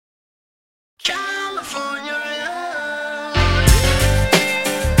California.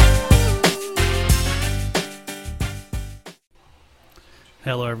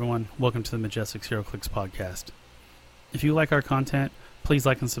 Hello everyone, welcome to the Majestics HeroClix podcast. If you like our content, please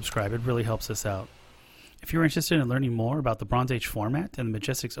like and subscribe, it really helps us out. If you're interested in learning more about the Bronze Age format and the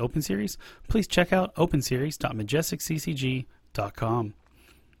Majestics Open Series, please check out openseries.majesticsccg.com.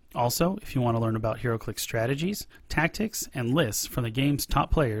 Also, if you want to learn about HeroClix strategies, tactics, and lists from the game's top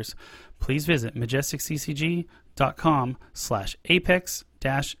players, please visit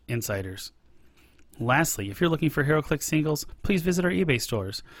majesticsccg.com/apex-insiders. Lastly, if you're looking for HeroClix singles, please visit our eBay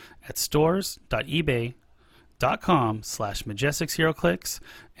stores at stores.ebay.com/MajesticsHeroClix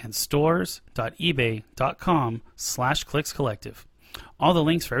and stores.ebay.com/ClicksCollective. All the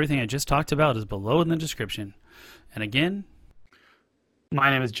links for everything I just talked about is below in the description. And again, my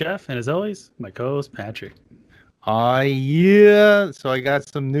name is Jeff, and as always, my co-host Patrick. Yeah. So I got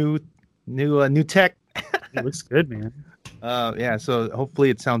some new tech. It looks good, man. Yeah. So hopefully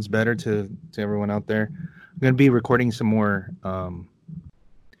it sounds better to everyone out there. I'm gonna be recording some more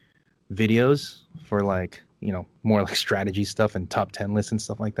videos for more like strategy stuff and top 10 lists and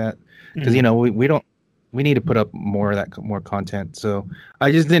stuff like that. Because we need to put up more content. So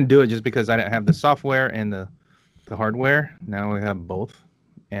I just didn't do it just because I didn't have the software and the hardware. Now we have both.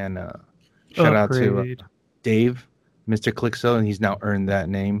 And shout out to Dave, Mr. Clixo, and he's now earned that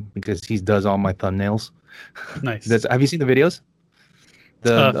name because he does all my thumbnails. Nice. Have you seen the videos?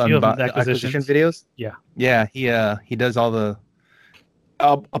 The acquisition videos? Yeah. Yeah, he does all the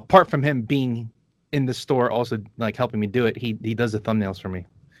apart from him being in the store also like helping me do it, he does the thumbnails for me.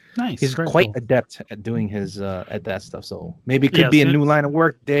 Nice. He's quite adept at doing his at that stuff. So maybe it could be a new line of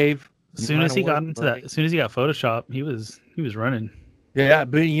work, Dave. As soon as he got Photoshop, he was running. Yeah,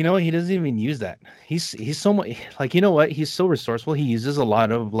 but he doesn't even use that. He's so much like, you know what? He's so resourceful. He uses a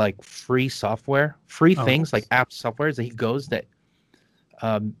lot of like free software, things like app softwares that he goes that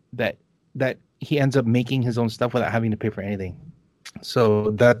he ends up making his own stuff without having to pay for anything.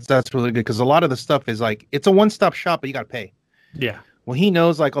 So that's really good because a lot of the stuff is like it's a one-stop shop, but you got to pay. Yeah. Well, he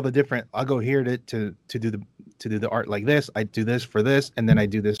knows like all the different. I'll go here to do the art like this. I do this for this, and then I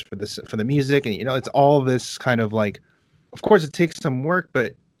do this for the music, and it's all this kind of like. Of course, it takes some work,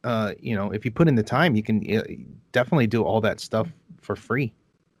 but if you put in the time, you can definitely do all that stuff for free.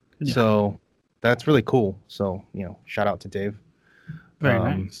 Yeah. So that's really cool. So shout out to Dave. Very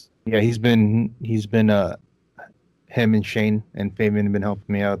nice. Yeah, he's been him and Shane and Fabian have been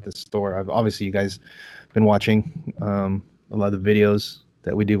helping me out at the store. Obviously you guys been watching a lot of the videos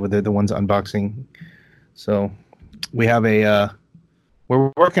that we do with the ones unboxing. So we have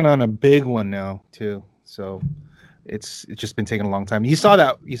we're working on a big one now too. So it's just been taking a long time. You saw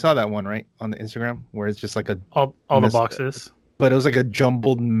that one, right, on the Instagram where it's just like all the boxes, but it was like a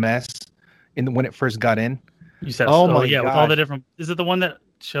jumbled mess when it first got in. You said, my yeah, gosh. with all the different. Is it the one that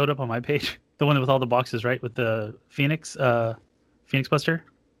showed up on my page? The one with all the boxes, right, with the Phoenix Buster.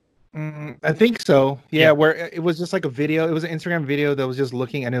 I think so. Yeah, where it was just like a video. It was an Instagram video that was just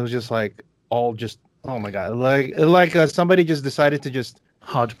looking, and it was just like all just. Oh my god! Like somebody just decided to just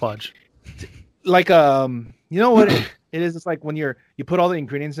hodgepodge. Like you know what it is? It's like when you put all the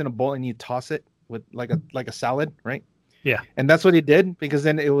ingredients in a bowl and you toss it with like a salad, right? Yeah. And that's what he did because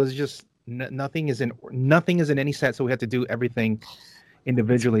then it was just nothing is in any set, so we had to do everything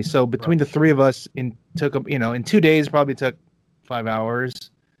individually. So between the three of us, in 2 days probably took 5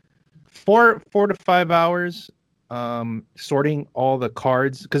 hours, 4 to 5 hours, sorting all the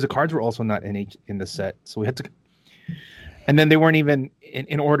cards because the cards were also not in the set, so we had to. And then they weren't even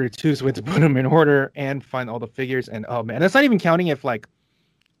in order too, so we had to put them in order and find all the figures. And oh man, that's not even counting if like,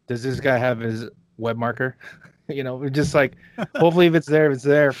 does this guy have his web marker? Just like, hopefully if it's there, it's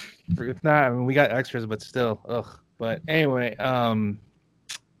there. If not, I mean, we got extras, but still, ugh. But anyway,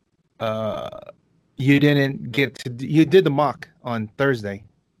 you didn't you did the mock on Thursday,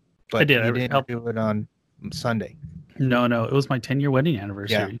 but I did. You didn't do it on Sunday. No, it was my 10-year wedding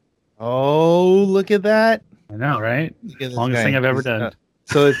anniversary. Yeah. Oh, look at that. I know, right? Longest thing I've ever done.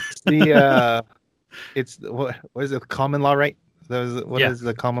 So it's the what is it? Common law, right? What is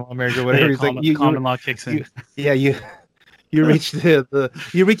the common law marriage or whatever? Common law kicks in. You reached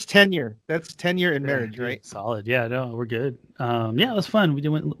you reached tenure. That's tenure in marriage, right? Solid. Yeah, no, we're good. Yeah, it was fun. We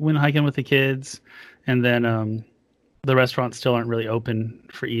went hiking with the kids, and then the restaurants still aren't really open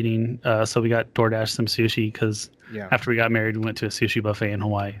for eating. So we got DoorDash some sushi because after we got married, we went to a sushi buffet in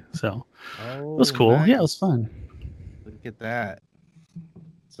Hawaii. So it was cool. Nice. Yeah, it was fun. Look at that.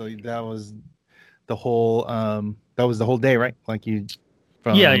 So that was the whole day, right? Like you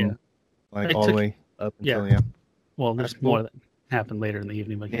from like all the way up until Well, there's more than happen later in the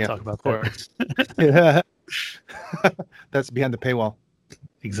evening. We can talk about that. Yeah, that's behind the paywall.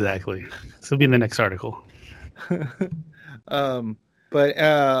 Exactly. This will be in the next article.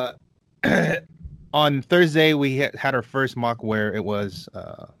 But on Thursday we had our first mock where it was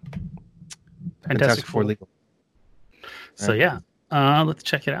Fantastic Four Legal. So let's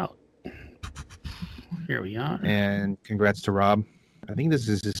check it out. Here we are. And congrats to Rob. I think this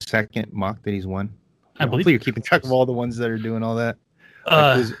is his second mock that he's won. I believe you're keeping track of all the ones that are doing all that.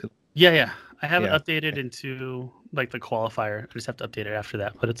 Yeah. I have it updated into like the qualifier. I just have to update it after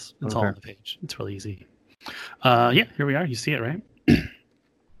that, but it's all on the page. It's really easy. Here we are. You see it, right?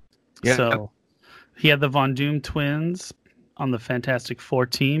 Yeah. So he had the Von Doom twins on the Fantastic Four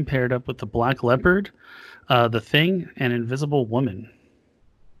team paired up with the Black Leopard, the Thing, and Invisible Woman.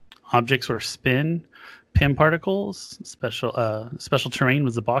 Objects were spin, Pym particles. Special terrain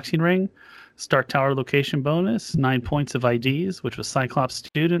was the boxing ring. Stark Tower location bonus, 9 points of IDs, which was Cyclops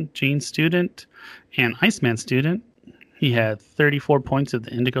student, Jean student, and Iceman student. He had 34 points of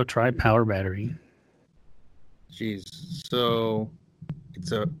the Indigo Tribe power battery. Jeez. So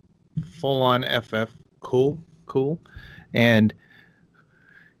it's a full-on FF. Cool. And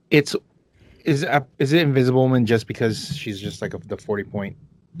is it Invisible Woman just because she's just like the 40 point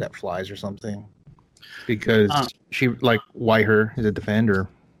that flies or something? Because she why her? Is it defend or?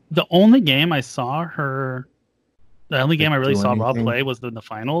 The only game I saw her, the only game I really saw Rob play was in the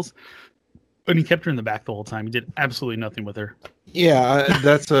finals, and he kept her in the back the whole time. He did absolutely nothing with her. Yeah,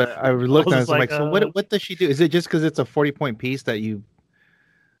 that's what I looked at. I was like, so what does she do? Is it just because it's a 40-point piece that she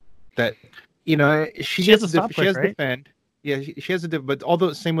has defend. Yeah, she has but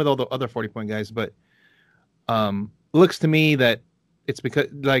although same with all the other 40-point guys, but looks to me that it's because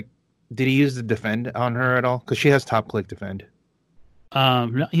did he use the defend on her at all? Because she has top click defend.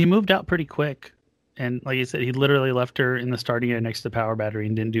 He moved out pretty quick, and like you said, he literally left her in the starting area next to the power battery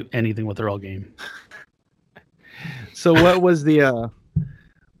and didn't do anything with her all game. So what was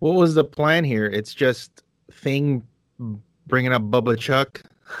the plan here? It's just Thing bringing up Bubba Chuck.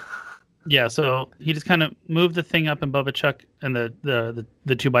 Yeah, so he just kind of moved the Thing up in Bubba Chuck and the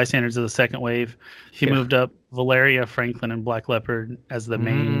two bystanders of the second wave. He moved up Valeria, Franklin, and Black Leopard as the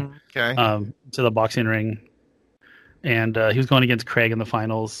main to the boxing ring. And he was going against Craig in the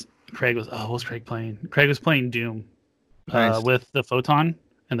finals. Craig was what was Craig playing? Craig was playing Doom with the Photon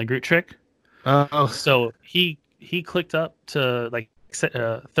and the Groot trick. So he clicked up to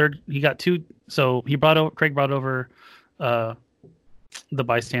third. He got two. So Craig brought over the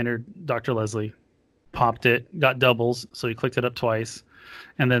bystander, Dr. Leslie, popped it, got doubles. So he clicked it up twice.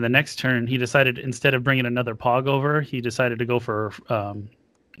 And then the next turn, he decided instead of bringing another Pog over, he decided to go for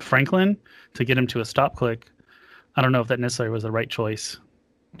Franklin to get him to a stop click. I don't know if that necessarily was the right choice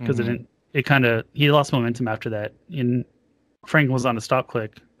because he lost momentum after that. Franklin was on a stop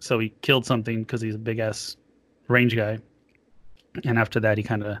click, so he killed something because he's a big ass range guy. And after that,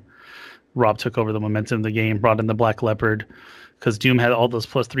 Rob took over the momentum of the game, brought in the Black Leopard because Doom had all those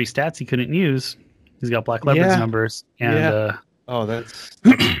 +3 stats he couldn't use. He's got Black Leopard's numbers. And that's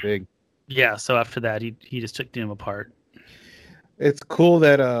big. Yeah, so after that, he just took Doom apart. It's cool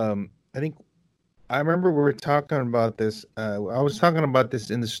that I remember we were talking about this. I was talking about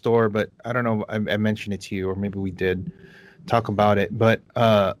this in the store, but I don't know. I mentioned it to you, or maybe we did talk about it. But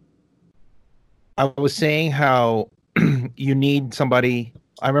I was saying how you need somebody.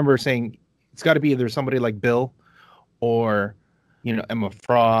 I remember saying it's got to be either somebody like Bill or Emma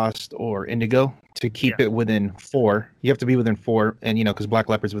Frost or Indigo to keep it within 4. You have to be within 4, and because Black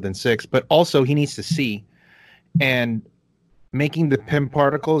Leopard's within 6. But also he needs to see, and making the Pym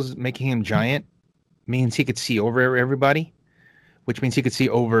particles, making him giant, means he could see over everybody, which means he could see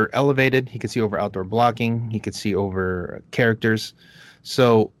over elevated, he could see over outdoor blocking, he could see over characters.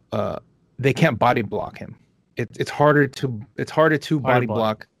 So they can't body block him. It's harder to body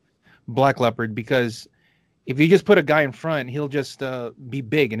block Black Leopard because if you just put a guy in front, he'll just be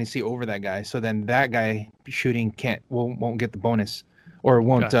big and he'll see over that guy. So then that guy shooting won't get the bonus, or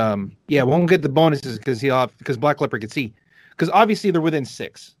won't won't get the bonuses because Black Leopard can see, because obviously they're within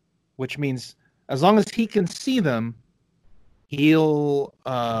 6, which means as long as he can see them, he'll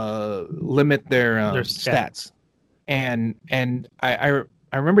limit their stats. And I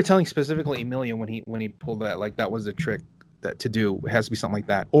remember telling specifically Emilio when he pulled that, that was a trick to do. It has to be something like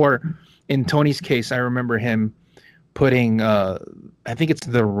that. Or in Tony's case, I remember him putting I think it's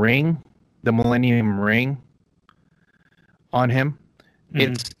the ring, the Millennium Ring on him.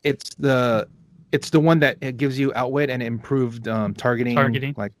 Mm-hmm. It's the one that gives you outwit and improved targeting.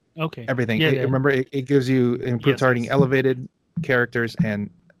 Okay. Everything. Remember, it gives you improved targeting, elevated characters, and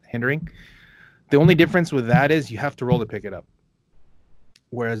hindering. The only difference with that is you have to roll to pick it up.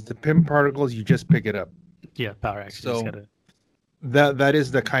 whereas the pin particles you just pick it up. Yeah, power action. So that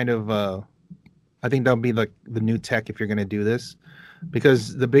is the kind of I think that'll be like the new tech if you're going to do this,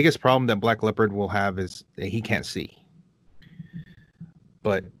 because the biggest problem that Black Leopard will have is that he can't see.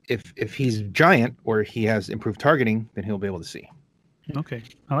 But if he's giant or he has improved targeting, then he'll be able to see. Okay,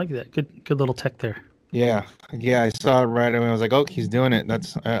 I like that. Good little tech there. Yeah. I saw it right away. I was like, oh, he's doing it.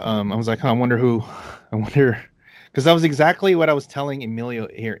 That's I was like, I wonder, because that was exactly what I was telling Emilio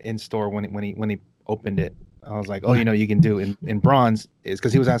here in store when he opened it. I was like, oh, you can do in bronze, is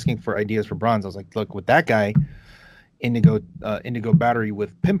because he was asking for ideas for bronze. I was like, look, with that guy, indigo battery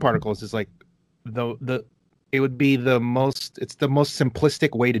with pin particles is like it would be the most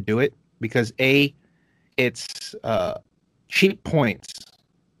simplistic way to do it, because it's cheap points,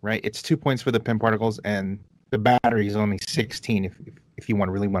 right? It's 2 points for the pin particles, and the battery is only 16 if you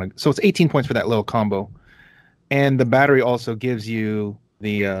really want to. So it's 18 points for that little combo, and the battery also gives you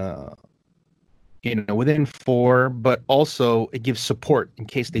the within 4, but also it gives support in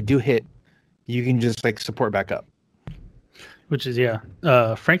case they do hit. You can just like support back up, which is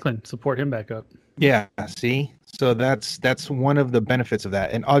Franklin, support him back up. Yeah, see, so that's one of the benefits of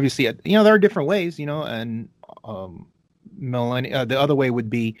that, and obviously, there are different ways, and the other way would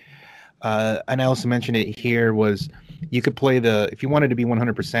be, and I also mentioned it here, was you could play if you wanted to be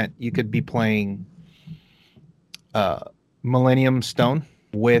 100%, you could be playing Millennium Stone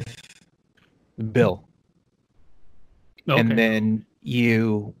with Bill, and then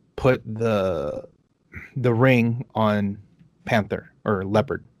you put the ring on Panther or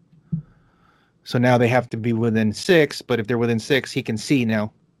Leopard. So now they have to be within 6, but if they're within 6, he can see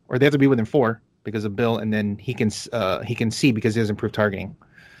now, or they have to be within 4 because of Bill, and then he can see because he has improved targeting.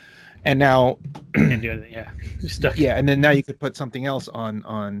 And now, can't do anything. Yeah, you're stuck. Yeah, and then now you could put something else on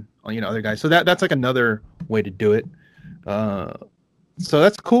other guys. So that's like another way to do it. So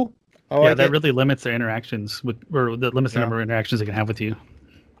that's cool. That really limits their interactions or that limits the number of interactions they can have with you.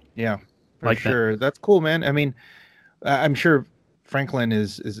 Yeah, for sure. That's cool, man. I mean, I'm sure Franklin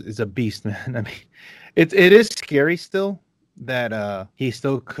is a beast, man. I mean, it is scary still that he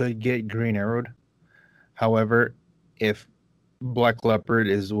still could get green arrowed. However, if Black Leopard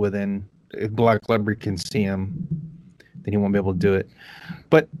can see him, then he won't be able to do it.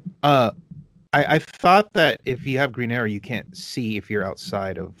 But I thought that if you have green arrow, you can't see if you're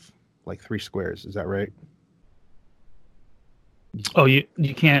outside of like 3 squares. Is that right? Oh, you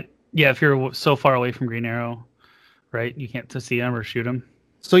can't. Yeah, if you're so far away from green arrow, right? You can't to see him or shoot him.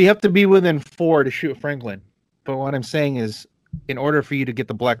 So you have to be within 4 to shoot Franklin. But what I'm saying is, in order for you to get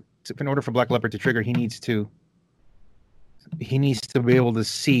in order for Black Leopard to trigger, he needs to be able to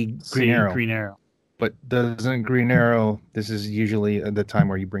see green arrow. But doesn't green arrow? This is usually the time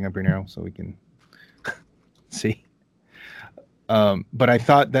where you bring up green arrow so we can see. But I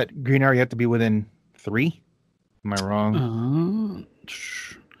thought that green arrow you have to be within 3. Am I wrong?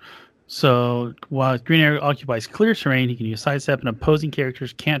 So while green arrow occupies clear terrain, he can use sidestep, and opposing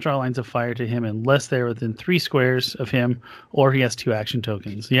characters can't draw lines of fire to him unless they're within 3 squares of him, or he has 2 action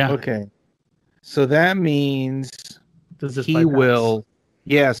tokens. Yeah. Okay. So that means he will.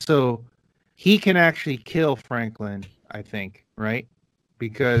 Yeah. So he can actually kill Franklin, I think, right?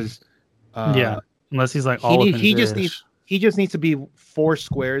 Because unless he's like all he just needs to be 4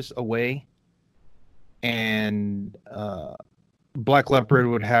 squares away, and Black Leopard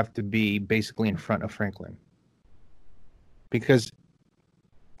would have to be basically in front of Franklin, because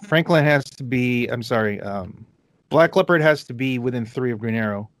Franklin has to be. Black Leopard has to be within 3 of Green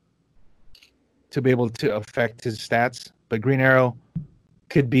Arrow to be able to affect his stats. But Green Arrow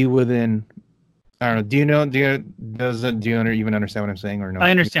could be within. I don't know. Do you even understand what I'm saying or no?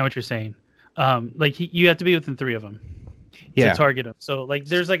 I understand what you're saying. You have to be within 3 of them to target him. So like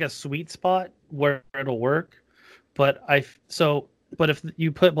there's like a sweet spot where it'll work. But if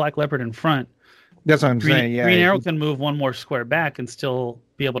you put Black Leopard in front, that's what I'm saying. Yeah, Green Arrow can move 1 more square back and still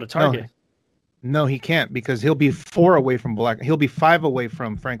be able to target. No, he can't, because he'll be 4 away from Black. He'll be 5 away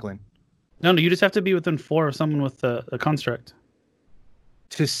from Franklin. No, you just have to be within 4 of someone with a construct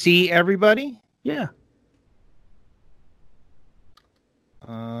to see everybody. Yeah.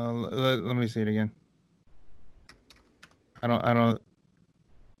 Let me see it again. I don't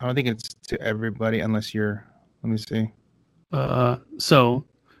think it's to everybody unless you're. Let me see. So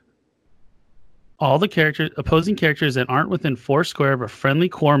all the opposing characters that aren't within 4 square of a friendly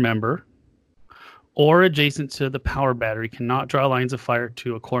core member or adjacent to the power battery cannot draw lines of fire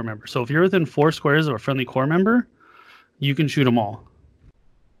to a core member. So if you're within 4 squares of a friendly core member, you can shoot them all.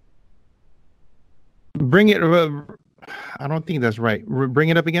 Bring it. I don't think that's right. Bring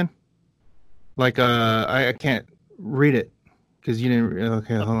it up again. Like I can't read it. Because you didn't.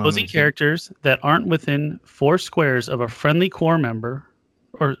 Okay, hold on. Opposing characters that aren't within 4 squares of a friendly core member,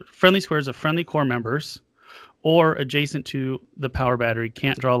 or friendly squares of friendly core members, or adjacent to the power battery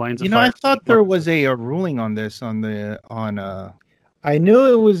can't draw lines of fire. I thought there was a ruling on this I knew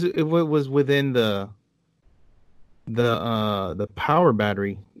it was within the power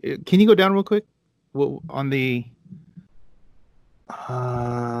battery. Can you go down real quick? On the these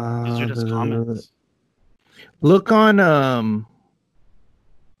are just comments. Look on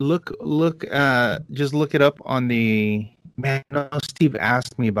just look it up on the man. No, Steve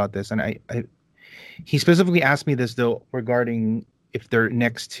asked me about this, and he specifically asked me this though regarding if they're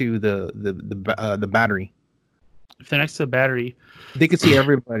next to the battery. If they're next to the battery, they could see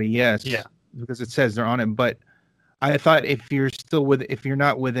everybody. Yes, yeah, because it says they're on it. But I thought if you're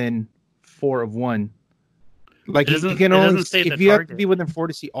not within 4 of one, like you can only if you have to be within 4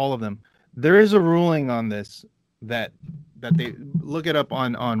 to see all of them. There is a ruling on this that they look it up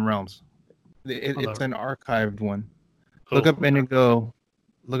on Realms. It's an archived one. Look up Indigo.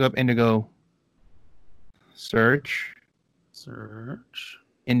 Search.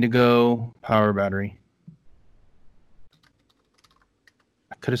 Indigo power battery.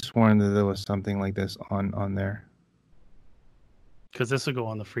 I could have sworn that there was something like this on there. Because this will go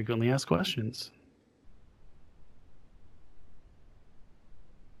on the frequently asked questions.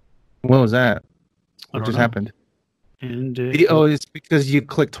 What was that? What just happened? It's because you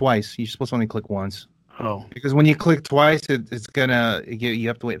click twice. You're supposed to only click once. Oh. Because when you click twice, it's gonna you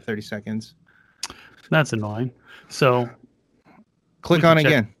have to wait 30 seconds. That's annoying. So click on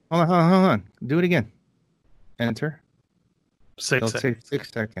again. Hold on. Do it again. Enter. 6 seconds. Say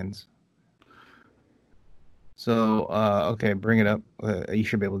 6 seconds. So okay, bring it up. You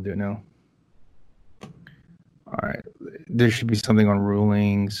should be able to do it now. All right. There should be something on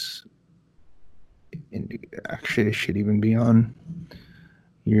rulings. Actually, it should even be on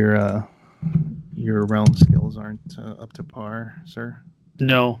your realm skills aren't up to par, sir.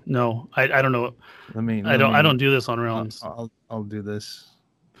 No, I don't know. I don't do this on realms. I'll do this.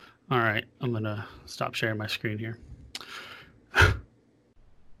 All right, I'm gonna stop sharing my screen here.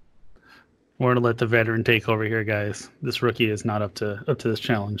 We're gonna let the veteran take over here, guys. This rookie is not up to this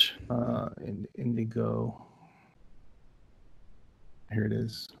challenge. Indigo. Here it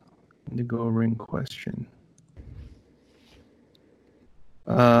is. Indigo ring question.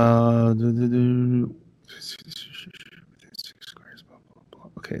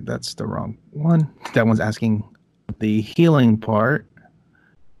 Okay, that's the wrong one. That one's asking the healing part.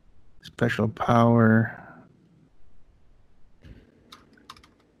 Special power.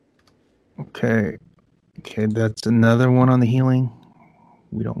 Okay, that's another one on the healing.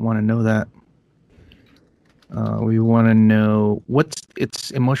 We don't want to know that. We want to know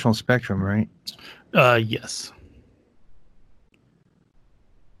it's emotional spectrum, right? Yes.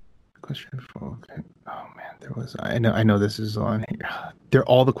 Question 4. Okay. Oh man, there was. I know this is on here.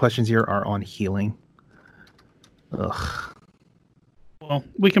 All the questions here are on healing. Ugh. Well,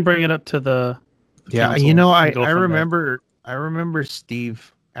 we can bring it up to the yeah. I remember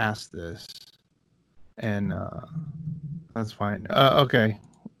Steve asked this, and that's fine. Okay.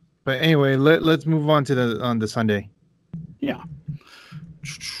 But anyway, let's move on to the Sunday. Yeah.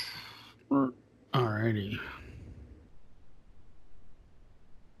 Alrighty.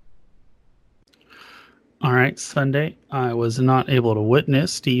 All right, Sunday. I was not able to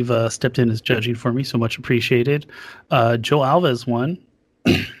witness. Steve stepped in as judging for me, so much appreciated. Joe Alves won.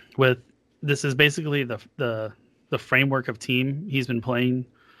 This is basically the framework of team he's been playing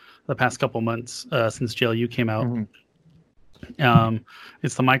the past couple months since JLU came out. Mm-hmm.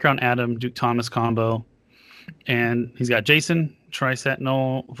 It's the Micron Adam Duke Thomas combo, and he's got Jason,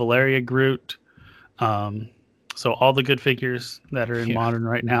 Tri-Sentinel, Valeria Groot, so all the good figures that are in Modern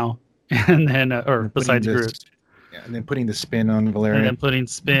right now, and then besides Groot, and then putting the spin on Valeria, and then putting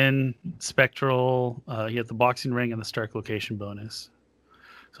spin, Spectral. You have the boxing ring and the Stark location bonus,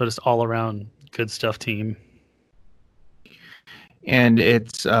 so just all around good stuff team. And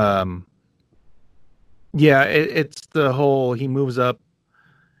it's yeah, it's the whole he moves up.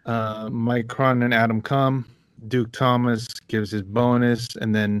 Micron and Adam come. Duke Thomas gives his bonus,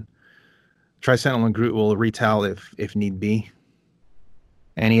 and then Tri-Sentinel and Groot will retail if need be.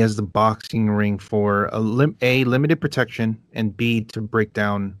 And he has the boxing ring for A, limited protection, and B, to break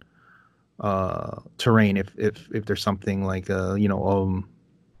down terrain if there's something like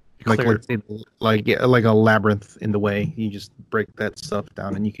like a labyrinth in the way. You just break that stuff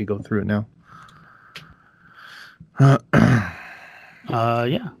down, and you could go through it now.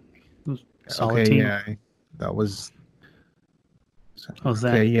 Yeah. Solid okay, team. yeah. That was. How's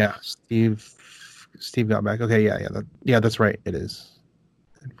that? Okay, yeah. Steve Steve got back. Okay, yeah, that's right. It is.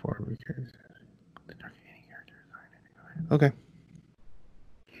 And 4 recurs. Okay.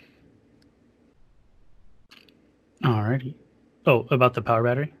 Alrighty. Oh, about the power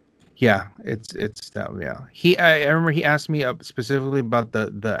battery? Yeah, it's that. Yeah, I remember he asked me specifically about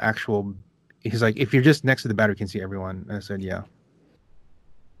the actual. He's like, if you're just next to the battery, you can see everyone. And I said, yeah.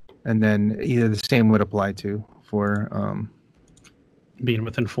 And then either the same would apply to for being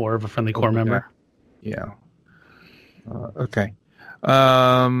within 4 of a friendly core member. Yeah. Okay.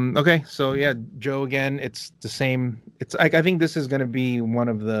 Okay. So yeah, Joe again. It's the same. It's like I think this is going to be one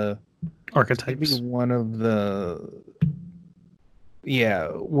of the archetypes. One of the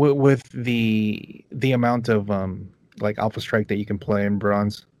with the amount of like Alpha Strike that you can play in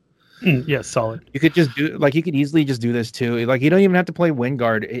bronze. Yeah, solid. You could just do you could easily just do this too. Like you don't even have to play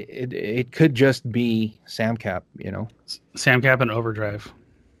Wingard. It could just be Samcap. Samcap and Overdrive.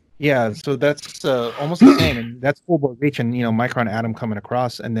 Yeah, so that's almost the same, and that's full board reach, and Micron Atom coming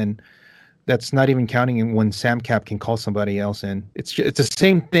across, and then that's not even counting when Samcap can call somebody else in. It's the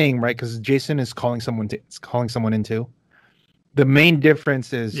same thing, right? Because Jason is calling someone in too. The main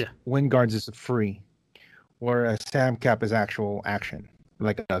difference is Wingard's is free, whereas Samcap is actual action,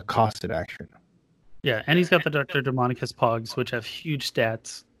 like a costed action. Yeah, and he's got the Dr. Demonicus Pogs, which have huge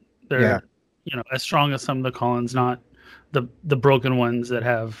stats. They're as strong as some of the Collins, not the broken ones that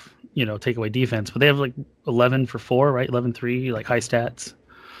have take away defense, but they have like 11 for 4, right? 11-3, like high stats.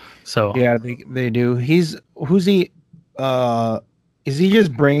 So yeah, they do. Who's he? Is he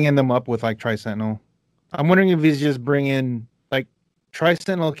just bringing them up with like Tri-Sentinel? I'm wondering if he's just bringing like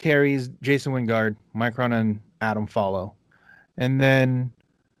Tri-Sentinel carries Jason Wingard, Micron and Atom follow, and then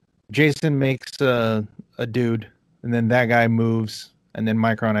Jason makes a dude, and then that guy moves, and then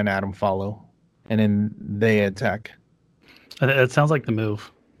Micron and Atom follow, and then they attack. It sounds like the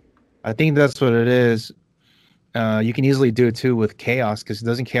move. I think that's what it is. You can easily do it too with Chaos, because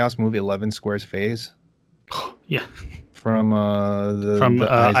doesn't Chaos move 11 squares phase? Yeah. From the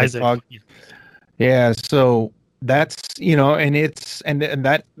Isaac. Fog. Yeah, so that's and it's and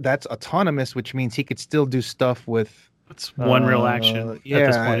that's autonomous, which means he could still do stuff with. It's one real action at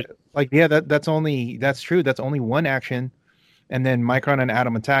this point. That's true. That's only one action, and then Micron and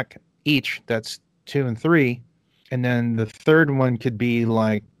Atom attack each. That's 2 and 3. And then the third one could be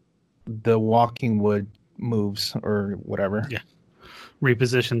like the Walking Wood moves or whatever. Yeah.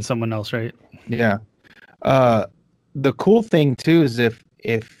 Reposition someone else, right? Yeah. The cool thing too is if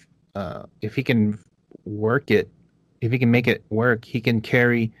he can work it, if he can make it work, he can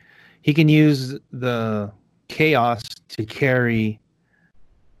use the Chaos to carry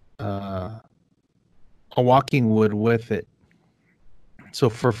a Walking Wood with it. So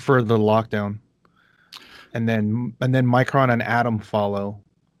for further lockdown. And then Micron and Atom follow,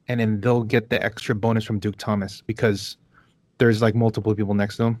 and then they'll get the extra bonus from Duke Thomas because there's like multiple people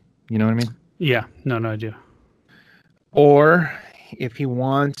next to him. You know what I mean? Yeah. No, I do. Or if he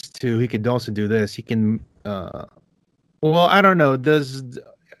wants to, he could also do this. He can. Well, I don't know.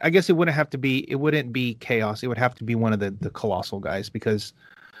 I guess it wouldn't be Chaos. It would have to be one of the colossal guys because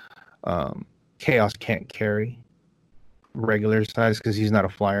Chaos can't carry regular size because he's not a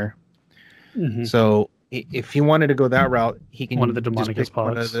flyer. Mm-hmm. So if he wanted to go that route, he can one of the Demonicus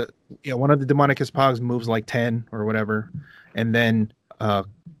Pogs. One of the Demonicus Pogs moves like 10 or whatever, and then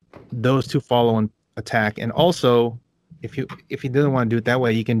those two follow and attack. And also, if he doesn't want to do it that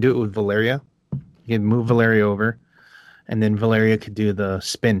way, you can do it with Valeria. You can move Valeria over, and then Valeria could do the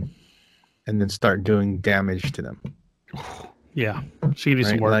spin, and then start doing damage to them. Yeah, she can do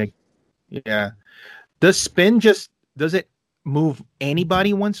some work. Does spin does it move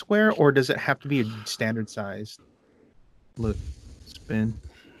anybody one square, or does it have to be a standard size? Look, spin.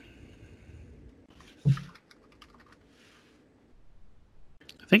 I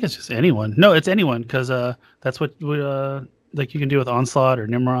think it's just anyone. No, it's anyone because that's what like you can do with Onslaught or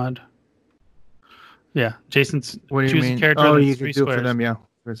Nimrod. Yeah, Jason's. What do you mean? Character you can do it for them, yeah.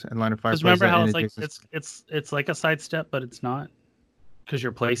 In line of fire. Because remember how it's like it's like a sidestep, but it's not because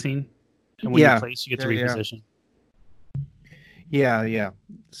you're placing, and when you place, you get to reposition. Yeah.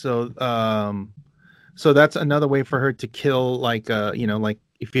 So so that's another way for her to kill, like like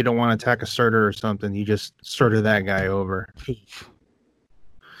if you don't want to attack a Surtur or something, you just Surtur that guy over.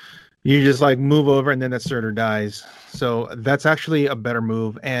 You just like move over and then that Surtur dies. So that's actually a better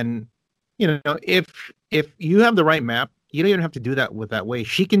move. And if you have the right map, you don't even have to do that with that way.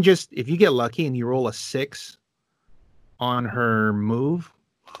 She can just, if you get lucky and you roll a 6 on her move,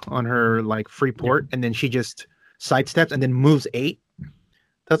 on her like free port, and then she just sidesteps and then moves 8.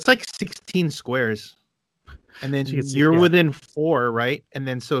 That's like 16 squares. And then you're within 4, right? And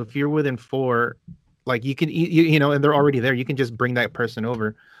then so if you're within 4 Like you can, and they're already there. You can just bring that person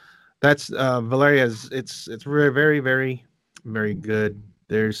over. That's Valeria's. It's very, very, very, very good.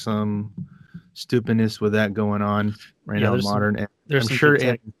 There's some stupidness with that going on right now in modern. And I'm sure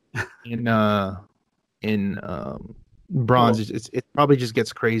in bronze, it probably just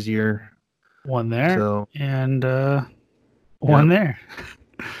gets crazier. One there and one there.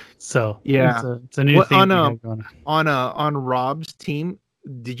 So yeah, it's a new thing on Rob's team.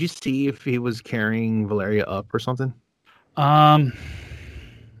 Did you see if he was carrying Valeria up or something? Does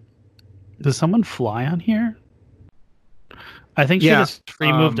someone fly on here? I think she just free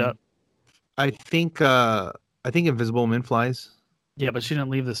moved up. I think Invisible Woman flies. Yeah, but she didn't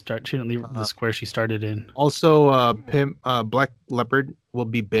leave the start. She didn't leave the square she started in. Also, Black Leopard will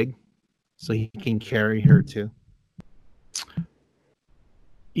be big, so he can carry her too.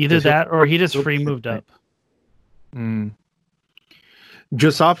 Either that, or he just free moved up.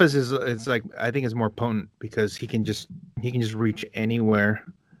 Josephus is like, I think is more potent because he can just reach anywhere.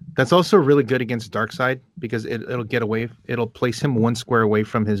 That's also really good against Darkseid because it'll get away. It'll place him one square away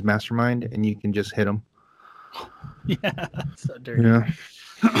from his mastermind, and you can just hit him. Yeah, so dirty. Yeah,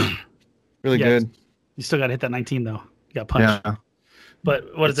 really good. You still got to hit that 19 though. You got punched. Yeah.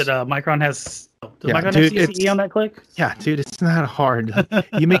 But what is it? Micron has. Does Micron have CCE on that click? Yeah, dude, it's not hard.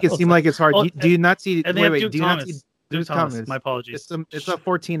 You make it seem like it's hard. Do you not see? And wait. Do you not see Duke Thomas? My apologies. It's a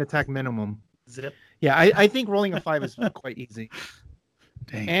 14 attack minimum. Zip. Yeah, I think rolling a 5 is quite easy.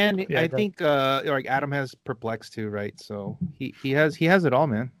 Dang. And I think like Adam has perplex too, right? So he has it all,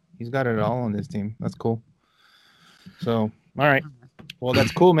 man. He's got it all on this team. That's cool. So all right, well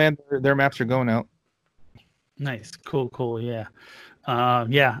that's cool, man. Their maps are going out. Nice, cool, yeah.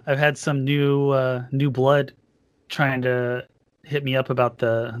 I've had some new blood trying to hit me up about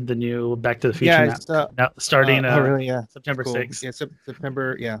the new Back to the Future map starting September 6th. Yeah,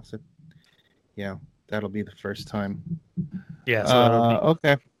 September. Yeah, that'll be the first time. Yeah. So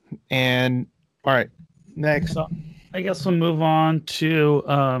okay. And all right, next. So I guess we'll move on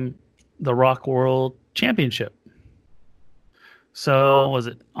to the Rock World Championship. So was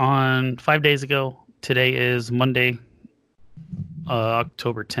it on 5 days ago? Today is Monday,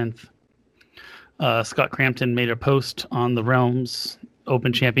 October 10th. Scott Crampton made a post on the Realms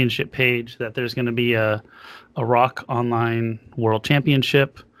Open Championship page that there's going to be a Rock Online World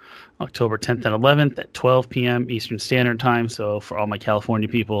Championship October 10th and 11th at 12 p.m. Eastern Standard Time. So for all my California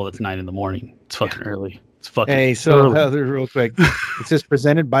people, it's 9 a.m. It's fucking early. It's fucking early. Real quick. It says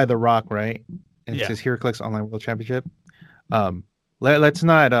presented by The Rock, right? And it says HeroClix Online World Championship. Let's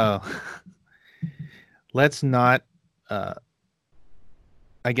not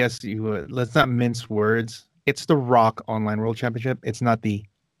I guess let's not mince words. It's the Rock Online World Championship. It's not the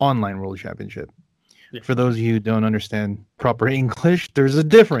Online World Championship. Yeah. For those of you who don't understand proper English, there's a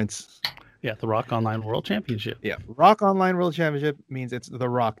difference. Yeah, the Rock Online World Championship. Yeah, Rock Online World Championship means it's the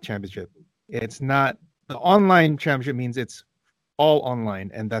Rock Championship. It's not the Online Championship means it's all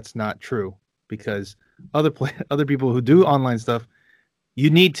online, and that's not true because other people who do online stuff, you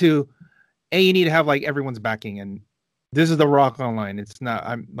need to have like everyone's backing, and this is the Rock Online. It's not.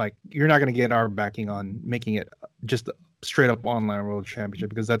 I'm like you're not gonna get our backing on making it just straight up Online World Championship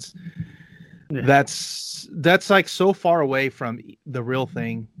because that's like so far away from the real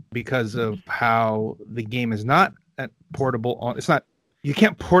thing because of how the game is not portable. It's not. You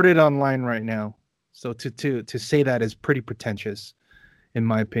can't port it online right now. So to say that is pretty pretentious, in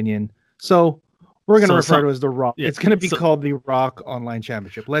my opinion. So we're going to refer to it as the Rock. Yeah, it's going to be called the Rock Online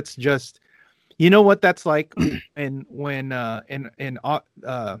Championship. Let's just, you know what that's like in The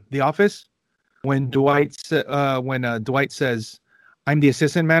Office when Dwight says, "I'm the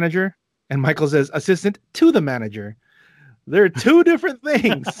assistant manager," and Michael says, "Assistant to the manager." There are two different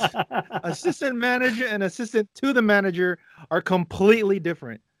things. Assistant manager and assistant to the manager are completely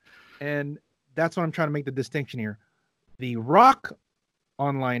different. And that's what I'm trying to make the distinction here. The Rock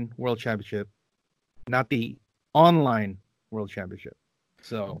Online World Championship, not the Online World Championship.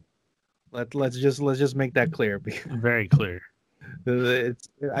 So let's just make that clear. Very clear.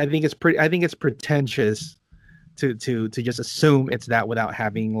 I think it's pretentious to just assume it's that without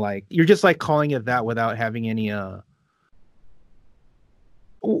having like you're just like calling it that without having any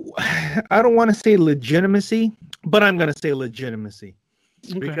I don't want to say legitimacy, but I'm going to say legitimacy.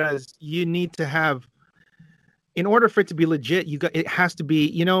 Okay. Because you need to have, in order for it to be legit, it has to be,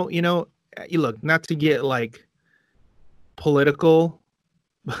 you look, not to get like political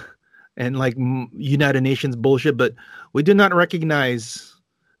and like United Nations bullshit, but we do not recognize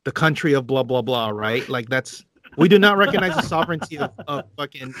the country of blah, blah, blah, right? Like we do not recognize the sovereignty of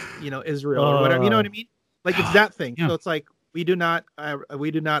fucking, Israel or whatever. You know what I mean? Like it's that thing. Yeah. So it's like, we do not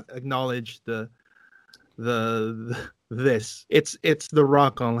acknowledge the this. It's the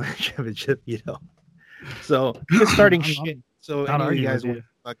Rock Online Championship, you know. So it's starting shit. So any of you guys would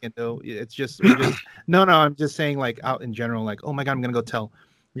fucking know. It's just no. I'm just saying like out in general, like, oh my god, I'm gonna go tell.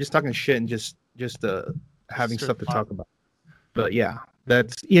 We're just talking shit and just having stuff to talk about. But yeah,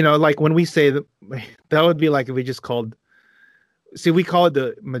 that's, you know, like when we say that would be like if we just called. See, we call it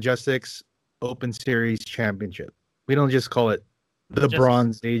the Majestics Open Series Championship. We don't just call it the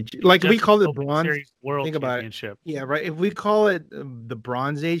Bronze Age. Like we call it Bronze Series World Think about Championship. it. Yeah, right. If we call it the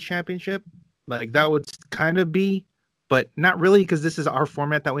Bronze Age Championship, like that would kind of be, but not really, because this is our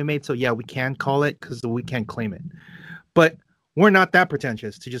format that we made. So yeah, we can call it because we can claim it. But we're not that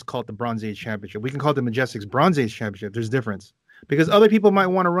pretentious to just call it the Bronze Age Championship. We can call it the Majestics Bronze Age Championship. There's difference. Because other people might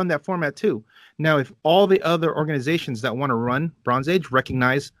want to run that format too. Now, if all the other organizations that want to run Bronze Age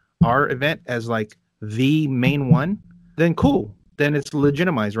recognize our event as like the main one, then cool. Then it's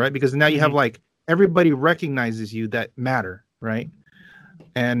legitimized, right? Because now you have like everybody recognizes you that matter, right?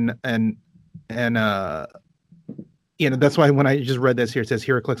 And you know, that's why when I just read this here, it says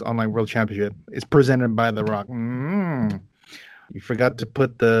HeroClix Online World Championship is presented by The Rock. You forgot to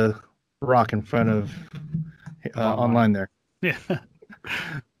put the Rock in front of online there. Yeah.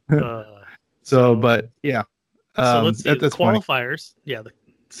 But yeah. So let's see the qualifiers. Funny. Yeah.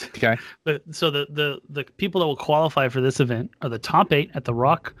 Okay. So the people that will qualify for this event are the top 8 at the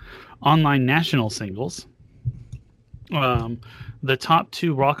Rock Online National Singles. The top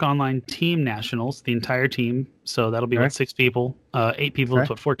 2 Rock Online Team Nationals, the entire team. So that'll be like 6 people, 8 people,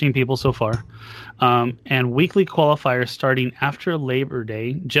 but 14 people so far. And weekly qualifiers starting after Labor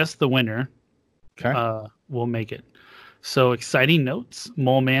Day. Just the winner will make it. So exciting notes,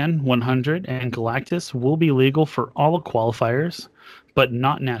 Mole Man 100 and Galactus will be legal for all qualifiers, but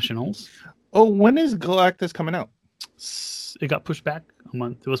not nationals. Oh, when is Galactus coming out? It got pushed back a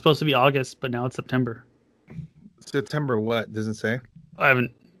month. It was supposed to be August, but now it's September. September what? Does it say? I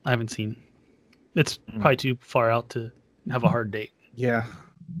haven't seen. It's probably too far out to have a hard date. Yeah.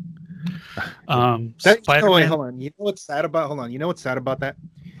 Wait, hold on. You know what's sad about? Hold on. You know what's sad about that?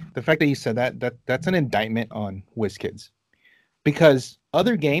 The fact that you said that's an indictment on WizKids, because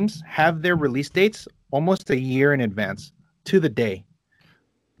other games have their release dates almost a year in advance to the day.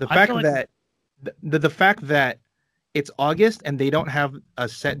 The fact that the fact that it's August and they don't have a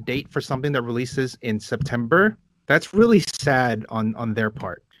set date for something that releases in September, that's really sad on their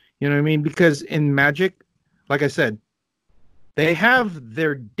part. You know what I mean? Because in Magic, like I said, they have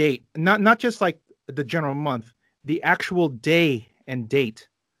their date, not just like the general month, the actual day and date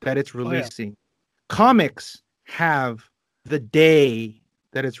that it's releasing. Oh, yeah. Comics have the day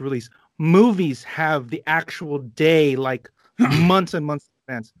that it's released. Movies have the actual day, like months and months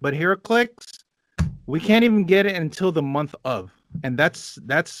in advance. But HeroClix, we can't even get it until the month of, and that's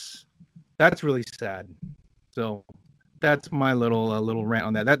really sad. So that's my little rant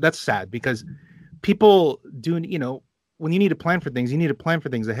on that. That's sad because people doing, you know, when you need to plan for things, you need to plan for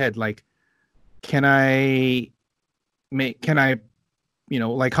things ahead. Like, can I, you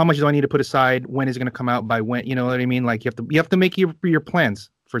know, like how much do I need to put aside? When is it going to come out? By when? You know what I mean? Like you have to make your plans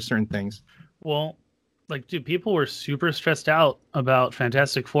for certain things. Well, like, dude, people were super stressed out about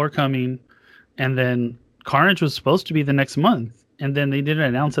Fantastic Four coming, and then Carnage was supposed to be the next month, and then they didn't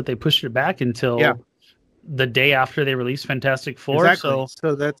announce that they pushed it back until the day after they released Fantastic Four. Exactly.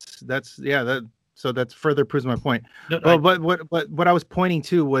 So that further proves my point. No, but what I was pointing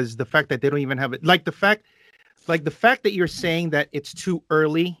to was the fact that they don't even have it. Like the fact that you're saying that it's too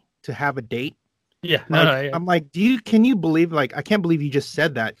early to have a date. Yeah. I'm like, can you believe, like, I can't believe you just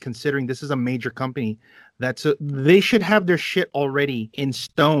said that, considering this is a major company they should have their shit already in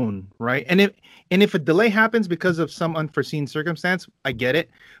stone, right? And if a delay happens because of some unforeseen circumstance, I get it,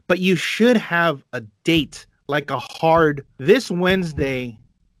 but you should have a date, like a hard, this Wednesday,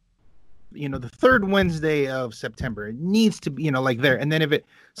 you know, the third Wednesday of September. It needs to be, you know, like there. And then if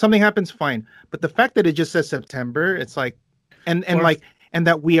something happens, fine. But the fact that it just says September, it's like, and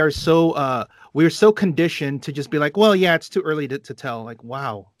that we are so conditioned to just be like, well, yeah, it's too early to tell. Like,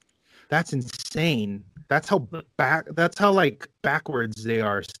 wow, that's insane. That's how like backwards they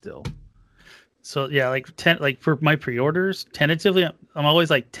are still. So yeah, like for my pre-orders, tentatively, I'm always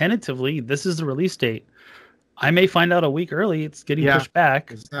like, tentatively, this is the release date. I may find out a week early it's getting pushed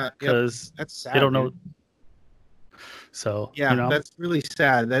back because that's sad, they don't know. So yeah, you know, that's really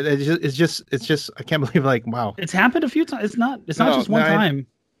sad. That it's just I can't believe, like, wow, it's happened a few times. It's not just one time.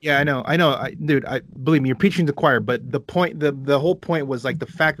 Yeah, I know. Dude, I believe me, you're preaching to the choir. But the point, the whole point was like the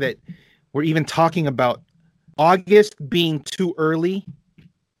fact that we're even talking about August being too early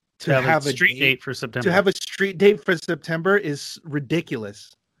to have a street date for September. To have a street date for September is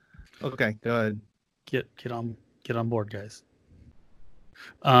ridiculous. Okay, go ahead. Get on board, guys.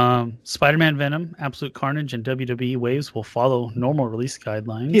 Spider-Man Venom, Absolute Carnage, and WWE Waves will follow normal release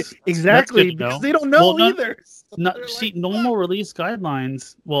guidelines. Yeah, exactly, because they don't know either. Normal release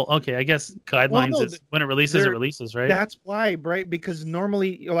guidelines. Well, okay, I guess guidelines is when it releases, right? That's why, right? Because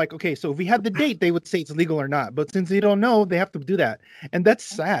normally you're like, okay, so if we had the date, they would say it's legal or not. But since they don't know, they have to do that, and that's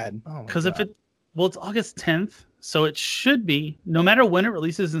sad. Because it's August 10th, so it should be, no matter when it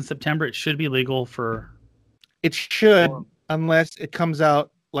releases in September, it should be legal for. It should. Unless it comes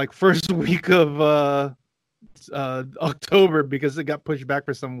out like first week of October because it got pushed back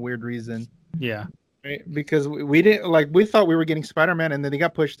for some weird reason. Yeah. Right? Because we didn't we thought we were getting Spider-Man and then they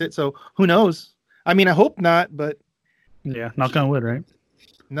got pushed it. So who knows? I mean, I hope not, but yeah, knock on wood, right?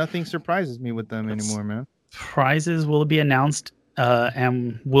 Nothing surprises me with them anymore, man. Prizes will be announced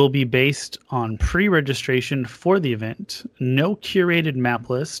and will be based on pre-registration for the event. No curated map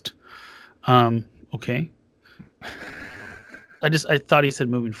list. Okay. I thought he said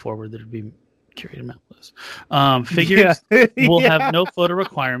moving forward that it'd be curated map list. Figures will have no photo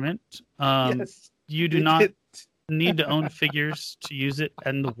requirement. Yes, you do not need to own figures to use it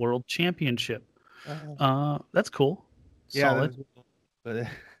in the World Championship. That's cool. Solid. Yeah,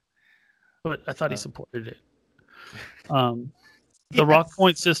 but I thought he supported it. The Rock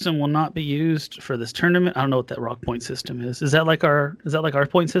Point system will not be used for this tournament. I don't know what that Rock Point system is. Is that like our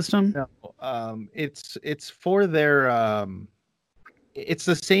point system? No. It's for their it's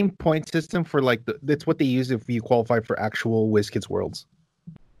the same point system for like that's what they use if you qualify for actual WizKids Worlds.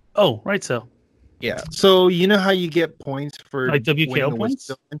 Oh, right. So. Yeah. So you know how you get points for like WKO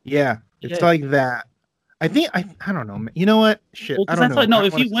points? Yeah. It's like that. I think I don't know. You know what? Shit. Well, I don't know. No,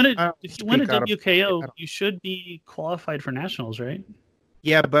 if you win a WKO, you should be qualified for nationals, right?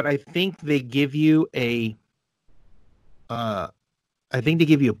 Yeah, but I think they give you a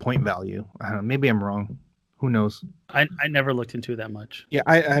point value. I don't know, maybe I'm wrong. Who knows? I never looked into it that much. Yeah,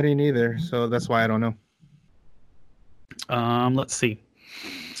 I didn't either, so that's why I don't know. Let's see.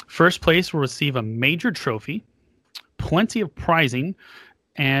 First place will receive a major trophy, plenty of prizing,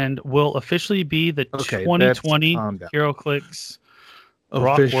 and will officially be the 2020 HeroClix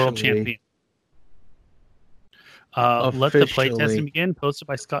Rock World Champion. Let the playtesting begin. Posted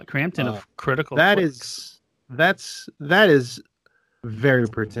by Scott Crampton of Critical. That is very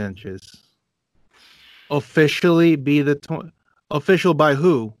pretentious. Officially be the official by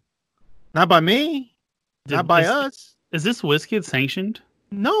who? Not by me. Not by us. Is this WizKids sanctioned?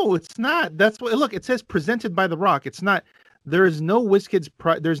 No, it's not. That's what. Look, it says presented by The Rock. It's not. There is no WizKids.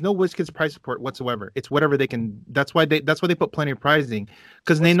 There's no WizKids prize support whatsoever. It's whatever they can. That's why they put plenty of prizing,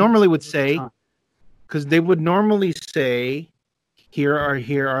 because they normally would say, here are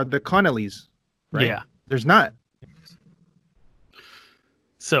the Connellys. Right? Yeah. There's not.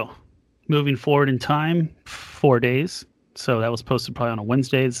 So, moving forward in time, 4 days. So that was posted probably on a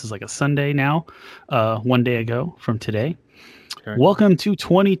Wednesday. This is like a Sunday now, 1 day ago from today. Okay. Welcome to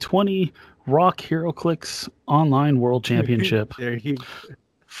 2020 Rock HeroClix Online World Championship.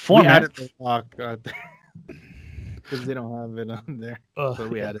 Format. We added the Rock because they don't have it on there, so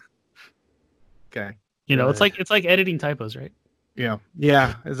we added. Okay. You know, it's like editing typos, right? Yeah.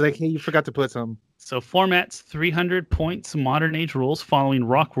 It's like, hey, you forgot to put some. So formats: 300 points, modern age rules following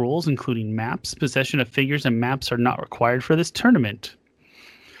Rock rules, including maps. Possession of figures and maps are not required for this tournament.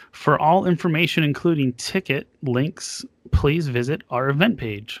 For all information, including ticket links, please visit our event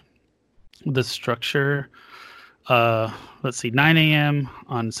page. The structure, let's see, 9 a.m.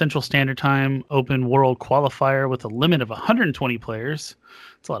 on Central Standard Time, open world qualifier with a limit of 120 players.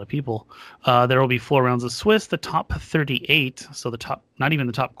 It's a lot of people. There will be 4 rounds of Swiss. The top 38, so the top, not even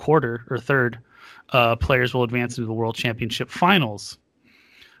the top quarter or third, players will advance into the World Championship finals.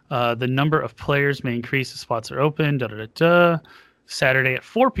 The number of players may increase as spots are open. Saturday at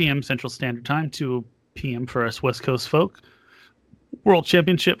 4 p.m. Central Standard Time, 2 p.m. for us West Coast folk. World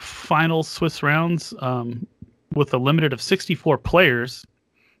Championship finals Swiss rounds with a limited of 64 players,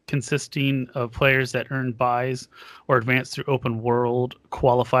 consisting of players that earn buys or advance through open world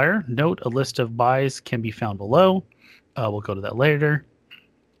qualifier. Note, a list of buys can be found below. We'll go to that later.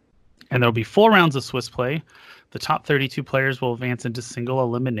 And there'll be 4 rounds of Swiss play. The top 32 players will advance into single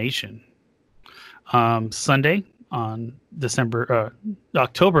elimination. Sunday on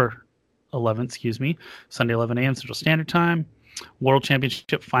October 11th, Sunday 11 a.m. Central Standard Time. World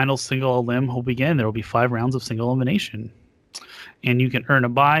Championship Finals single elim will begin. There will be 5 rounds of single elimination. And you can earn a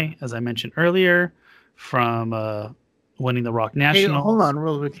buy, as I mentioned earlier, from winning the Rock National. Hey, hold on,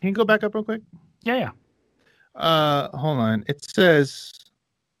 real quick. Can you go back up real quick? Yeah. Hold on. It says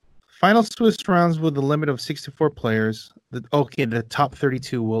final Swiss rounds with a limit of 64 players. The top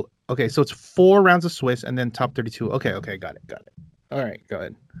 32 will Okay, so it's 4 rounds of Swiss and then top 32. Okay, got it. All right, go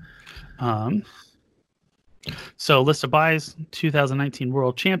ahead. So list of buys: 2019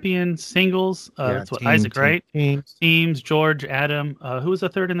 World Champion singles. That's what Isaac, right? Teams, George, Adam. Who was the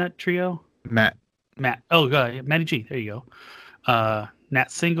third in that trio? Matt. Oh, God, Matty G. There you go. Nat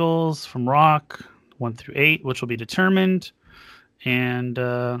singles from Rock 1 through 8, which will be determined, and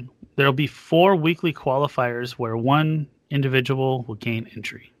there'll be 4 weekly qualifiers where one individual will gain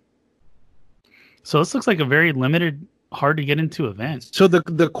entry. So this looks like a very limited, hard to get into event. So the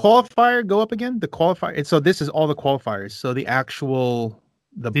qualifier go up again. The qualifier. So this is all the qualifiers. So the actual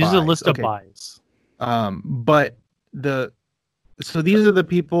these are a list of buys. But so these are the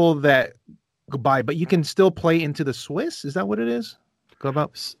people that go by, but you can still play into the Swiss. Is that what it is? Go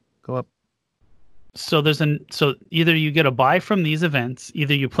up. So so either you get a buy from these events,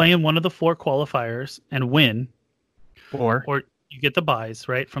 either you play in one of the 4 qualifiers and win, or you get the buys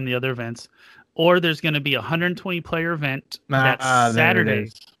right from the other events. Or there's going to be a 120 player event that's Saturday.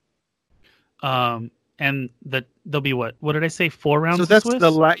 And there'll be what did I say? 4 rounds. So that's of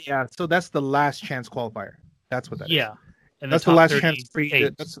Swiss? So that's the last chance qualifier. That's what that is. Yeah. And that's the last chance for you.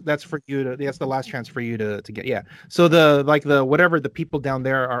 That's for you to. That's the last chance for you to get. Yeah. So the people down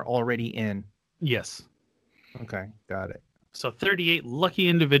there are already in. Yes. Okay, got it. So 38 lucky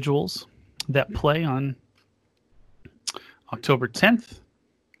individuals that play on October 10th.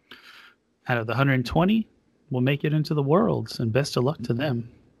 Out of the 120, will make it into the Worlds, and best of luck to them.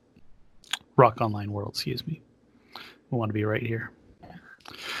 Rock Online World, excuse me. We want to be right here.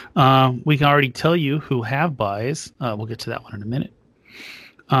 We can already tell you who have buys. We'll get to that one in a minute.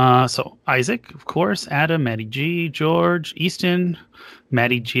 So Isaac, of course, Adam, Matty G, George, Easton,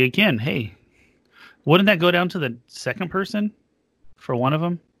 Matty G again. Hey, wouldn't that go down to the second person for one of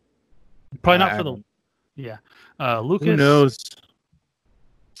them? Probably not for the... Yeah. Lucas. Who knows?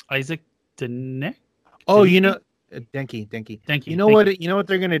 Isaac Denek? Oh, Denki. You know what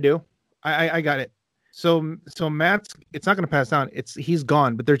they're gonna do? I got it. So Matt's, it's not gonna pass down. He's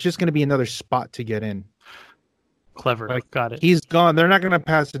gone, but there's just gonna be another spot to get in. Clever. Got it. He's gone. They're not gonna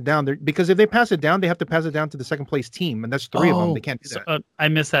pass it down. Because if they pass it down, they have to pass it down to the second place team, and that's 3 of them. They can't do that. I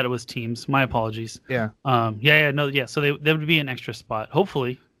missed that. It was teams. My apologies. Yeah. Yeah. So there would be an extra spot.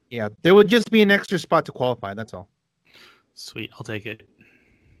 Hopefully. Yeah. There would just be an extra spot to qualify. That's all. Sweet. I'll take it.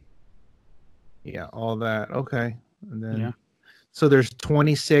 Yeah, all that. Okay. And then so there's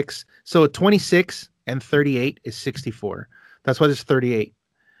 26. So 26 and 38 is 64. That's why there's 38.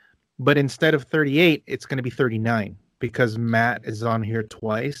 But instead of 38, it's going to be 39 because Matt is on here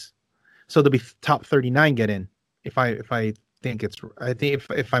twice. So there'll be top 39 get in. If I think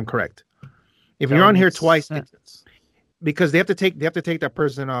if I'm correct. If you're on here twice, because they have to take that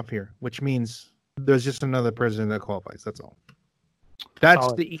person off here, which means there's just another person that qualifies. That's all.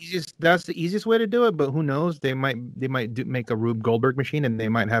 That's the easiest way to do it, but who knows? They might make a Rube Goldberg machine, and they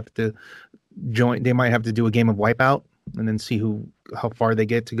might have to join. They might have to do a game of Wipeout, and then see how far they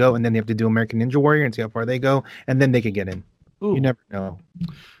get to go, and then they have to do American Ninja Warrior and see how far they go, and then they could get in. Ooh. You never know.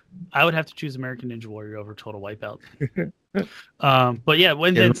 I would have to choose American Ninja Warrior over Total Wipeout. But yeah,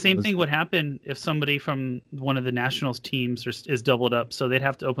 then same thing would happen if somebody from one of the Nationals teams is doubled up, so they'd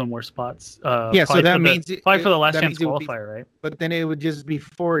have to open more spots. Yeah, so that means probably for the last chance qualifier, right? But then it would just be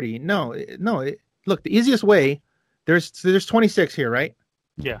 40. No. Look, the easiest way. There's 26 here, right?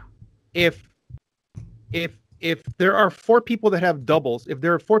 Yeah. If there are 4 people that have doubles, if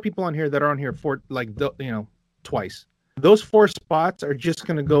there are 4 people on here that are on here for twice. Those 4 spots are just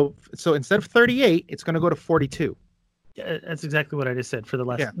going to go. So instead of 38, it's going to go to 42. Yeah, that's exactly what I just said for the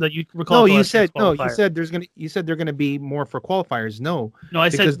last. Yeah. That you recall. You said they're going to be more for qualifiers. No, I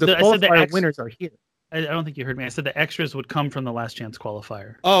said because the qualifier winners are here. I don't think you heard me. I said the extras would come from the last chance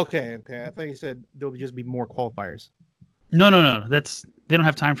qualifier. Oh, okay. I thought you said there would just be more qualifiers. No. They don't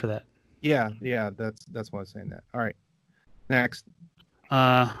have time for that. Yeah. That's why I was saying that. All right. Next.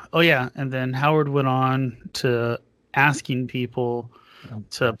 And then Howard went on to asking people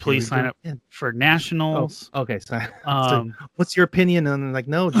to please sign up for nationals. Oh, okay. So what's your opinion on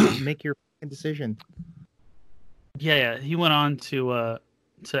just make your decision? Yeah. He went on to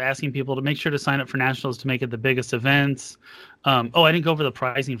asking people to make sure to sign up for nationals to make it the biggest events. I didn't go over the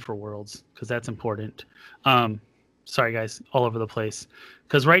pricing for Worlds because that's important. Sorry guys, all over the place.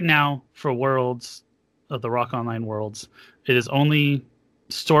 Because right now for Worlds of the Rock Online Worlds, it is only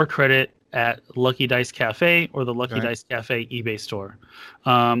store credit at Lucky Dice Cafe or the Lucky Dice Cafe eBay store.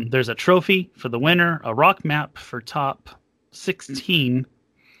 There's a trophy for the winner, a rock map for top 16,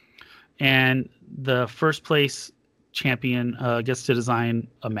 and the first place champion gets to design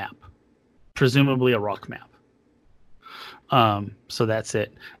a map, presumably a rock map. So that's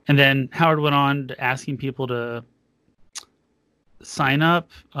it. And then Howard went on to asking people to sign up,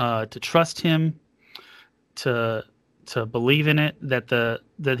 to trust him, to believe in it,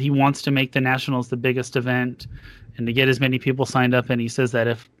 that he wants to make the Nationals the biggest event, and to get as many people signed up. And he says that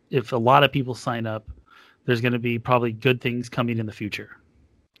if a lot of people sign up, there's going to be probably good things coming in the future.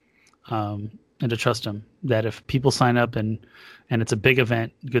 And to trust him that if people sign up and it's a big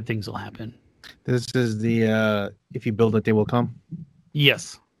event, good things will happen. This is the if you build it, they will come.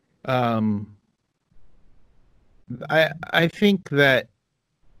 Yes. I think that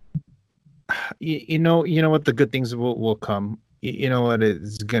you know what, the good things will come. You know what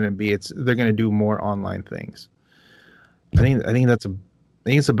it's gonna be. They're gonna do more online things. I think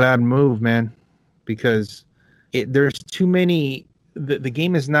it's a bad move, man, because there's too many. The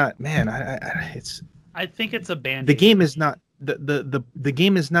game is not, man. I think it's a band. The game is not the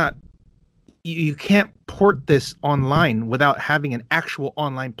game is not. You can't port this online without having an actual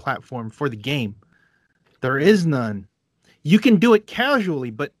online platform for the game. There is none. You can do it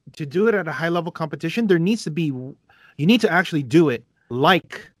casually, but to do it at a high level competition, there needs to be. You need to actually do it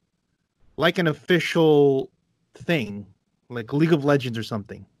like an official thing, like League of Legends or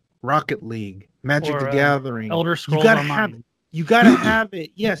something, Rocket League, Magic the Gathering, Elder Scrolls. You gotta have it.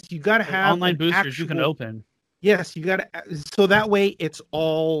 Yes, you gotta have online boosters you can open. Yes, you gotta. So that way, it's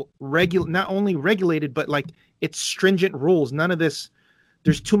all not only regulated, but like it's stringent rules. None of this.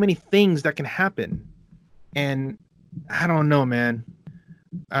 There's too many things that can happen, and I don't know, man.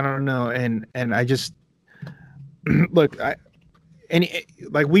 I don't know, and I just look.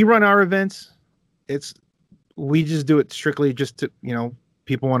 We run our events. We just do it strictly just to,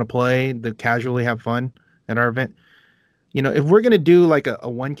 people want to play, to casually have fun at our event. If we're going to do like a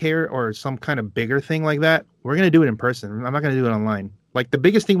 1K or some kind of bigger thing like that, we're going to do it in person. I'm not going to do it online. Like the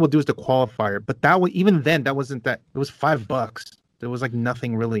biggest thing we'll do is the qualifier, but even then that wasn't that. It was $5. There was like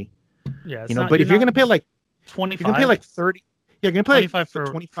nothing really. Yeah. But if you're going to pay like 25, you're going to pay like 30. Yeah, you're going to pay 25 for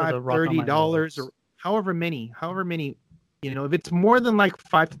 $25, $30 or however many. If it's more than like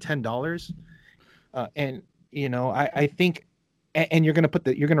 $5 to $10, I think, and you're going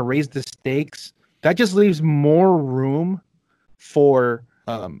to raise the stakes. That just leaves more room for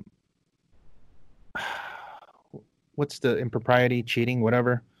what's the impropriety, cheating,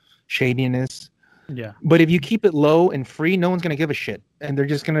 whatever, shadiness. Yeah. But if you keep it low and free, no one's gonna give a shit, and they're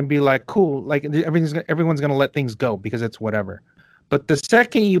just gonna be like, cool, like everyone's gonna let things go because it's whatever. But the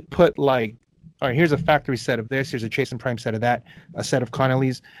second you put like, all right, here's a factory set of this, here's a Chase and Prime set of that, a set of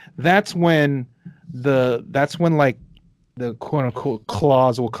Connolly's, that's when like the quote unquote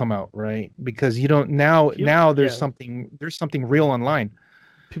clause will come out, right? Because you don't now there's something real online.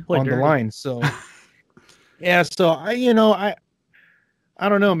 People on the line. So yeah, so I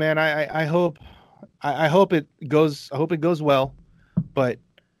don't know, man. I hope it goes well, but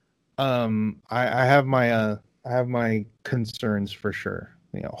I have my concerns for sure.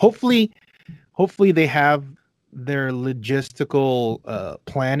 Hopefully they have their logistical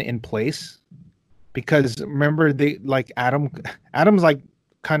plan in place. Because remember, they like Adam's like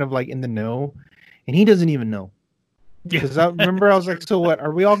kind of like in the know, and he doesn't even know. Because I was like, so what?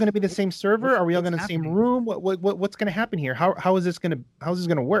 Are we all going to be the same server? Are we all going to the same room? What's going to happen here? How is this going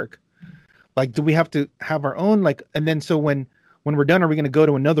to work? Like, do we have to have our own like? And then so when we're done, are we going to go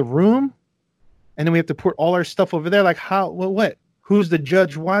to another room? And then we have to put all our stuff over there. Like how? What? Who's the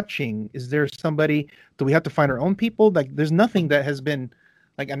judge watching? Is there somebody? Do we have to find our own people? Like, there's nothing that has been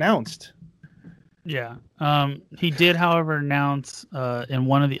like announced. Yeah. He did, however, announce in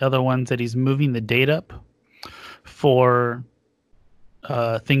one of the other ones that he's moving the date up for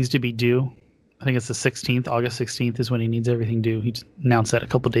things to be due. I think it's the 16th. August 16th is when he needs everything due. He just announced that a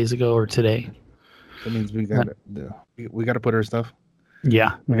couple days ago or today. That means we got to put our stuff.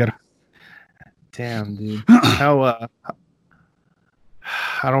 Yeah. We got to. Damn, dude. How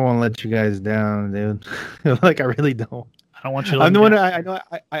I don't want to let you guys down, dude. Like I really don't. I don't want you to. I'm the one. I know.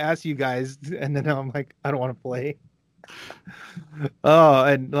 I asked you guys, and then I'm like, I don't want to play. Oh,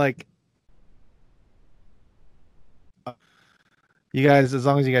 and like, you guys, as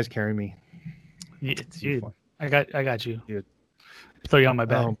long as you guys carry me, dude. I got you. Dude. Throw you on my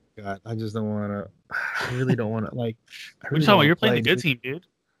back. Oh my god, I just don't want to. I really don't want to. Like, you're playing the good team, dude.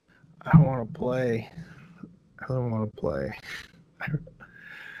 I don't want to play. I don't want to play.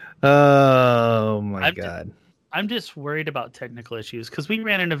 Oh my god. I'm just worried about technical issues because we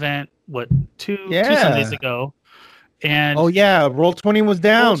ran an event two Sundays ago, and Roll20 was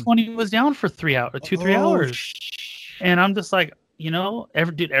down. Roll20 was down for 3 hours, 3 hours, and I'm just like,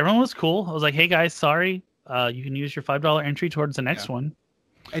 everyone was cool. I was like, hey guys, sorry, you can use your $5 entry towards the next one.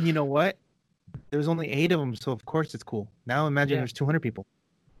 And you know what? There's only 8 of them, so of course it's cool. Now imagine there's 200 people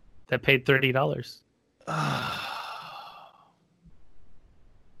that paid $30.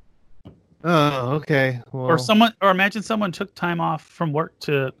 Oh, okay. Well, Or imagine someone took time off from work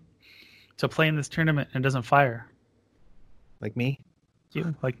to play in this tournament and doesn't fire. Like me?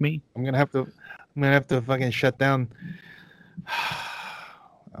 You, like me. I'm gonna have to fucking shut down.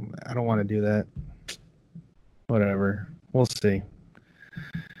 I don't want to do that. Whatever. We'll see.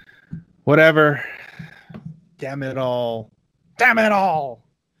 Whatever. Damn it all. Damn it all.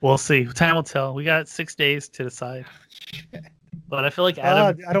 We'll see. Time will tell. We got 6 days to decide. But I feel like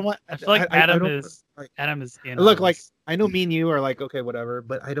Adam. I don't want. I feel like Adam is in. Look, like I know me and you are like okay, whatever.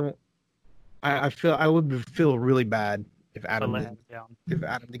 But I don't. I would feel really bad if Adam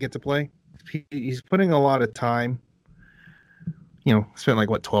did get to play. He's putting a lot of time. Spent like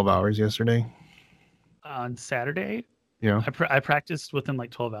 12 hours yesterday. On Saturday. Yeah. I practiced with him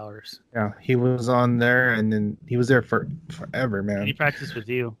like 12 hours. Yeah, he was on there, and then he was there for forever, man. And he practiced with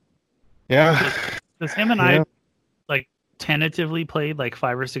you. Yeah. Because him and I like tentatively played like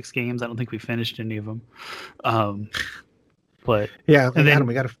 5 or 6 games. I don't think we finished any of them. But yeah, and then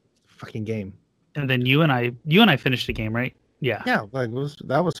we got a fucking game. And then you and I finished a game, right? Yeah. Yeah, like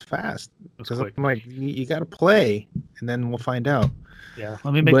that was fast. Because I'm like, you got to play, and then we'll find out. Yeah.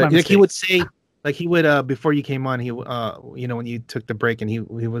 Let me make my mistake. Like he would say. Like he would before you came on, he when you took the break and he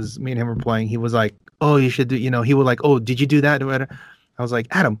was me and him were playing, he was like, oh, you should do, he would like, oh, did you do that? I was like,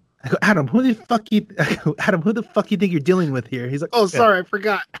 Adam, who the fuck you think you're dealing with here? He's like, oh, sorry, I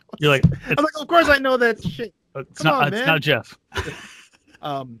forgot. You're like, I'm like, of course I know that shit. It's not Jeff.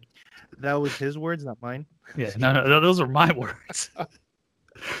 That was his words, not mine. Yeah, no, those are my words.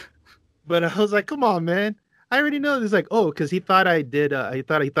 But I was like, come on, man. I already know. He's like, oh, because he thought I did. He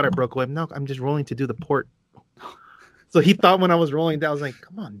thought I broke away. No, I'm just rolling to do the port. So he thought when I was rolling that, I was like,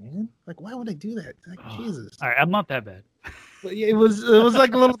 come on, man. Like, why would I do that? Like, Jesus. All right, I'm not that bad. But yeah, it was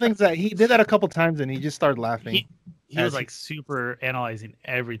like little things that he did that a couple times and he just started laughing. He was like super analyzing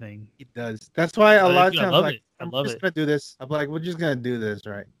everything. He does. That's why a lot of times I love it. Gonna do this. I'm like, we're just gonna do this,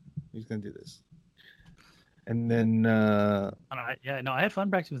 right? He's gonna do this. And then I had fun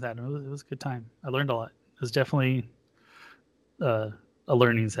practicing with that. It was a good time. I learned a lot. It was definitely a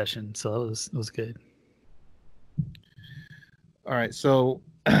learning session, so it was good. All right, so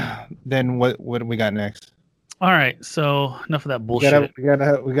then what do we got next? All right, so enough of that bullshit. We gotta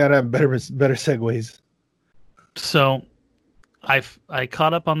have better segues. So I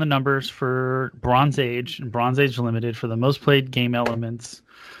caught up on the numbers for Bronze Age and Bronze Age Limited for the most played game elements,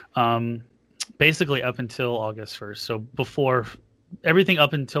 basically up until August 1st. So everything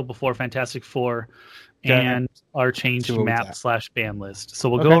up until before Fantastic Four and our changed map/ban list. So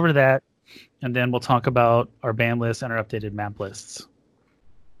we'll go over that, and then we'll talk about our ban list and our updated map lists.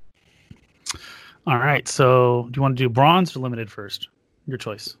 All right. So do you want to do bronze or limited first? Your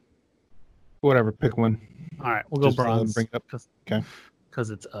choice. Whatever. Pick one. All right. We'll go bronze. Bring it up. Okay.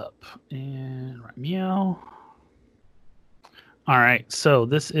 Because it's up. And right, meow. All right. So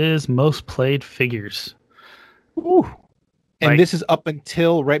this is most played figures. Ooh. And this is up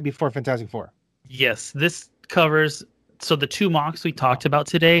until right before Fantastic Four. Yes, this covers. So the 2 mocks we talked about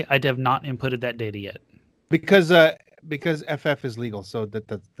today, I have not inputted that data yet. Because FF is legal, so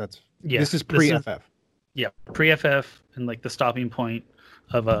that's this is pre-FF. Yeah, pre-FF and like the stopping point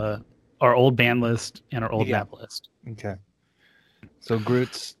of our old ban list and our old map list. Okay. So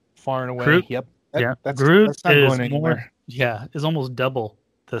Groot's far and away. Groot, yep. Groot that's not is going anywhere. is almost double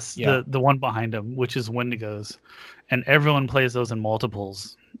the one behind him, which is Wendigos, and everyone plays those in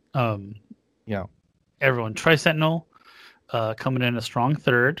multiples. Everyone. Tri-Sentinel coming in a strong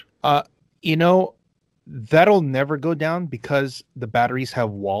third. That'll never go down because the batteries have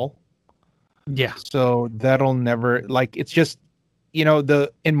wall. Yeah. So that'll never, like, it's just,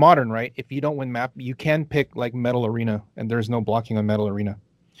 in modern, right? If you don't win map, you can pick like Metal Arena, and there's no blocking on Metal Arena.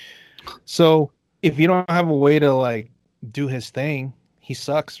 So if you don't have a way to like do his thing, he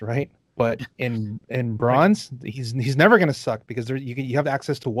sucks, right? But in bronze, he's never gonna suck because you have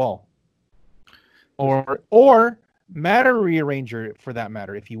access to wall. Or matter rearranger for that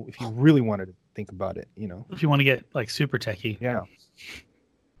matter, if you really wanted to think about it, If you want to get like super techie. Yeah.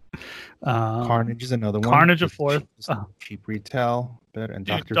 Carnage is another one. Carnage a fourth. Cheap retail, better, and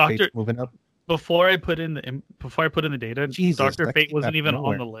Dr. Fate's moving up. Before I put in the data, Dr. Fate wasn't even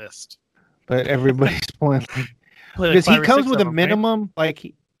on the list. But everybody's playing because he comes with a minimum. Right?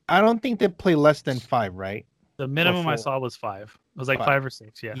 Like I don't think they play less than 5, right? The minimum I saw was 5. It was like 5 or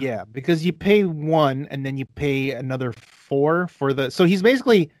 6. Yeah. Yeah, because you pay 1 and then you pay another 4 for the. So he's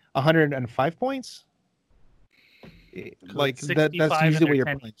basically 105 points. Like that's usually what you're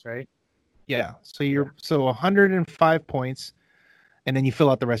playing, right? Yeah. So 105 points, and then you fill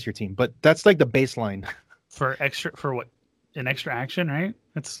out the rest of your team. But that's like the baseline. For what? An extra action, right?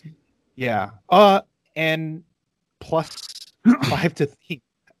 That's Yeah. And plus 5 to thief.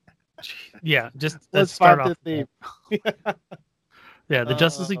 Yeah, just let's Plus start 5 off. to thief. Yeah, the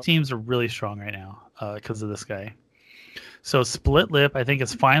Justice League teams are really strong right now because of this guy. So Split Lip, I think,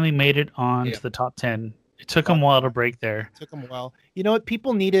 has finally made it on to the top 10. It took them a while to break there. It took them a while. You know what?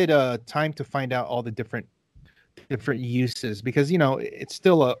 People needed time to find out all the different uses because it's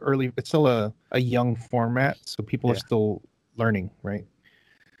still a young format, so people are still learning, right?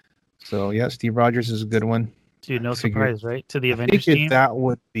 So yeah, Steve Rogers is a good one. Dude, no surprise, right? To the Avengers team, that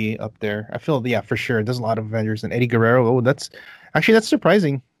would be up there. I feel for sure. There's a lot of Avengers and Eddie Guerrero. Oh, that's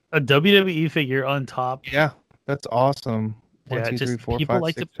surprising. A WWE figure on top. Yeah, that's awesome. 1, 2, 3, 4, 5,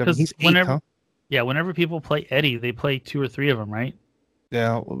 6, 7. He's whenever, 8, whenever people play Eddie, they play 2 or 3 of them, right?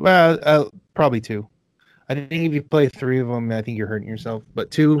 Yeah, probably 2. I think if you play 3 of them, I think you're hurting yourself.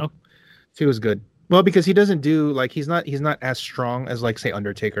 But 2 is good. Well, because he doesn't do he's not as strong as say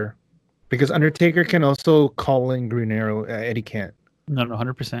Undertaker. Because Undertaker can also call in Green Arrow. Eddie can't. No,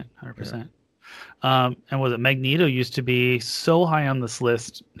 100%. And was it Magneto used to be so high on this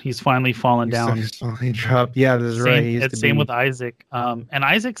list? He's finally fallen down. He dropped. Yeah, that's right. Same with Isaac. And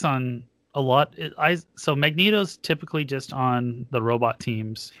Isaac's on a lot. So Magneto's typically just on the robot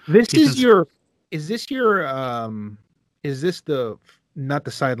teams. Is this the not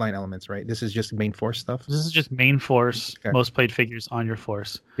the sideline elements, right? This is just main force stuff. This is just main force, most played figures on your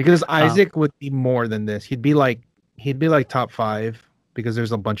force. Because Isaac would be more than this. He'd be like top 5 because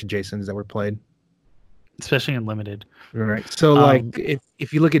there's a bunch of Jasons that were played, especially in limited. Right. So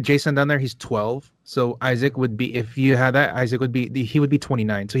if you look at Jason down there, he's 12. So Isaac would be, if you had that, Isaac would be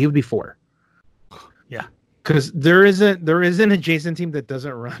 29. So he would be 4. Yeah. Because there isn't a Jason team that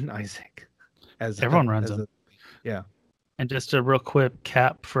doesn't run Isaac. Everyone runs him. Yeah. And just a real quick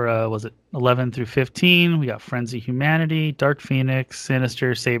cap for was it 11 through 15? We got Frenzy Humanity, Dark Phoenix,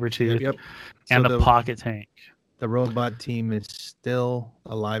 Sinister, Sabretooth, and the Pocket Tank. The robot team is still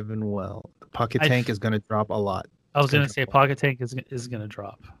alive and well. The Pocket Tank is going to drop a lot. I was going to say Pocket Tank is going to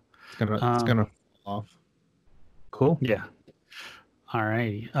drop. It's going to fall off. Cool. Yeah. All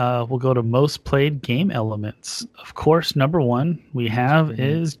right. We'll go to most played game elements. Of course, number 1 we have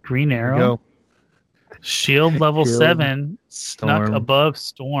is Green Arrow. Shield level 7 snuck above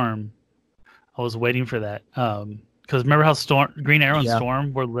Storm. I was waiting for that. Because remember how Green Arrow and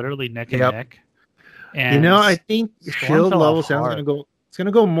Storm were literally neck and neck? And I think Shield level 7 is going to go. It's going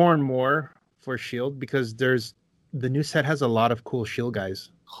to go more and more for Shield because the new set has a lot of cool Shield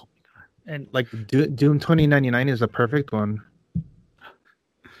guys. Oh my god! And Doom 2099 is a perfect one.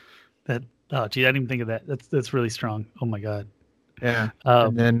 I didn't even think of that. That's really strong. Oh my god. Yeah.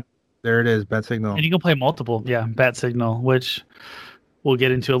 And then there it is, Bat Signal. And you can play multiple. Yeah, Bat Signal, which we'll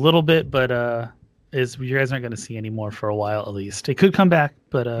get into a little bit, but you guys aren't going to see anymore for a while at least. It could come back,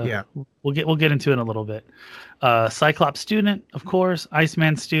 but we'll get into it in a little bit. Cyclops Student, of course,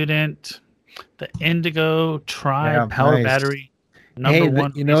 Iceman Student, the Indigo Tribe Power Battery, number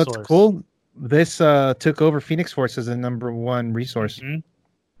 1 resource. It's cool. This took over Phoenix Force as a number 1 resource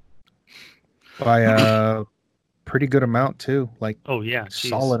by a pretty good amount too.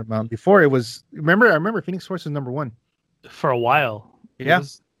 Solid amount. Before it was. I remember Phoenix Force was number 1 for a while. It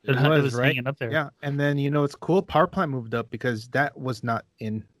was right? Hanging up there. Yeah, and then it's cool. Power Plant moved up because that was not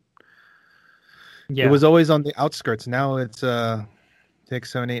in. Yeah, it was always on the outskirts. Now it's 6,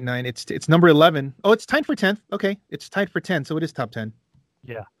 7, 8, 9. It's number 11. Oh, it's tied for 10th. Okay, it's tied for 10, so it is top 10.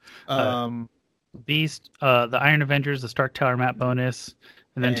 Yeah. Beast, the Iron Avengers, the Stark Tower map bonus,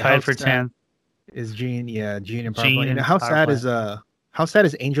 and then tied for 10th is Gene. Yeah, Gene and Power Plant. How sad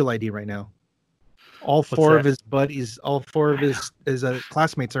is Angel ID right now? All 4 of his buddies, all 4 of his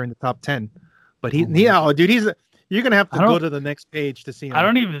classmates are in the top 10. But dude, you're gonna have to go to the next page to see him. I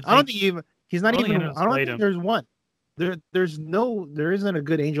don't think there's one. There isn't a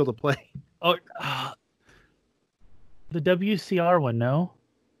good Angel to play. Oh, the WCR one, no.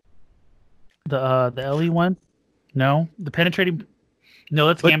 The LE one, no. The penetrating, no.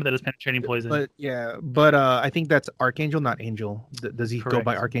 That's Gambit that is penetrating poison. But I think that's Archangel, not Angel. Does he go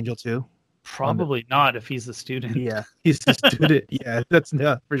by Archangel too? Probably not if he's a student. Yeah, he's a student. Yeah, that's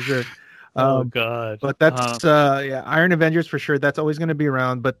for sure. Oh god. But that's Iron Avengers for sure. That's always going to be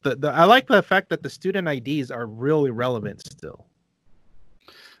around. But I like the fact that the student IDs are really relevant still.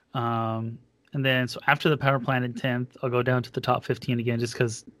 And then so after the Power Plant in 10th, I'll go down to the top 15 again just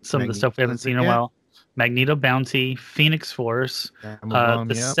because some of the stuff we haven't seen in a while. Magneto Bounty, Phoenix Force.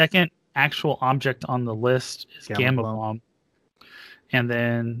 Second actual object on the list is Gamma Bomb. And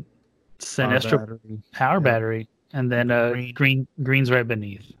then Sinestro power battery, and then green's right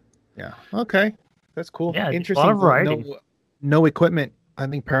beneath. Yeah. Okay. That's cool. Yeah, interesting. A lot of variety. No equipment. I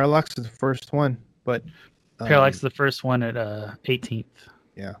think Parallax is the first one, but Parallax is the first one at 18th.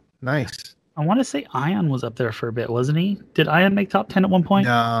 Yeah. Nice. I want to say Ion was up there for a bit, wasn't he? Did Ion make top 10 at one point?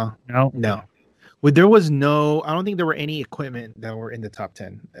 No. Well, there was no. I don't think there were any equipment that were in the top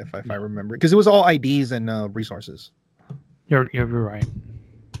 10, if I remember, because it was all IDs and resources. You're right.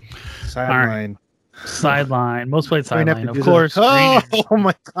 Sideline. Sideline. Most played sideline. Of course. Oh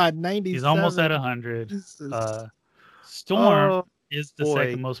my God. 90. He's almost at 100. Storm is the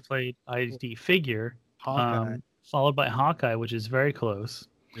second most played ID figure, followed by Hawkeye, which is very close.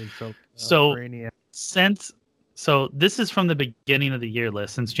 So this is from the beginning of the year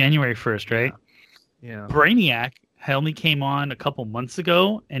list, since January 1st, right? Yeah. Brainiac only came on a couple months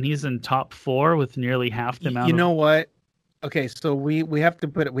ago, and he's in top 4 with nearly half the amount. You know what? Okay, so we have to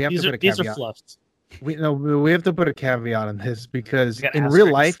put a caveat. These are fluffed. We have to put a caveat on this, because in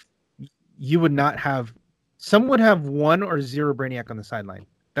real life, you would not have. Some would have 1 or 0 Brainiac on the sideline.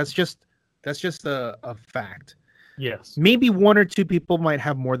 That's just a fact. Yes. Maybe 1 or 2 people might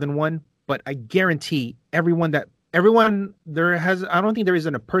have more than 1, but I guarantee everyone there has. I don't think there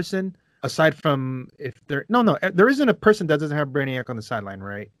isn't a person aside from there isn't a person that doesn't have Brainiac on the sideline,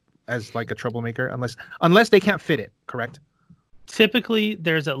 right? As like a troublemaker, unless they can't fit it. Correct. Typically,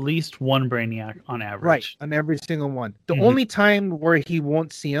 there's at least 1 Brainiac on average. Right, on every single one. The only time where he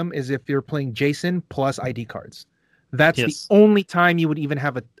won't see him is if you're playing Jason plus ID cards. That's the only time you would even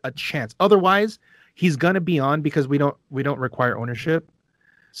have a chance. Otherwise, he's gonna be on, because we don't require ownership.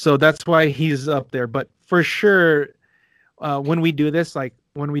 So that's why he's up there. But for sure, when we do this, like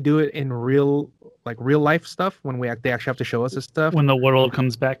when we do it in real life stuff, when they actually have to show us this stuff, when the world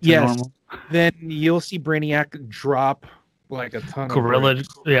comes back to normal, then you'll see Brainiac drop like a ton. Gorilla,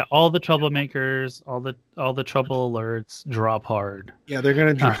 all the troublemakers, all the trouble alerts drop hard. Yeah, they're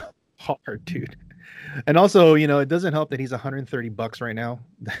gonna drop hard, dude. And also, it doesn't help that he's $130 right now.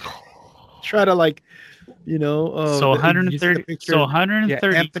 Try to so 130. So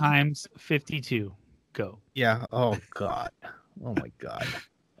 130 times 52. Go. Yeah. Oh God. Oh my God.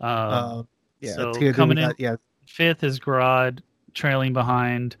 So coming in 5th is Grodd, trailing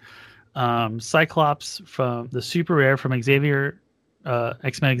behind. Cyclops from the super rare from Xavier,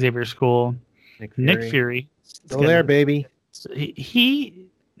 X-Men Xavier School. Nick Fury. Still there, baby.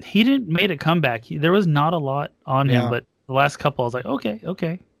 He didn't make a comeback. There was not a lot on him, but the last couple I was like,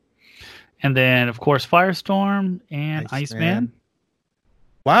 okay. And then of course Firestorm and Iceman.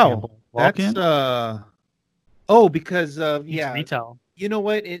 Wow. That's because retail. You know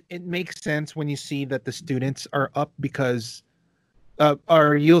what? It makes sense when you see that the students are up, because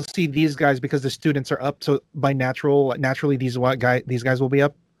or you'll see these guys because the students are up. So naturally these guys will be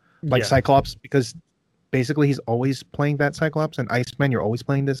up, like Cyclops, because basically he's always playing that Cyclops, and Iceman, you're always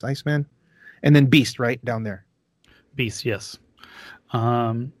playing this Iceman, and then Beast right down there. Beast, yes.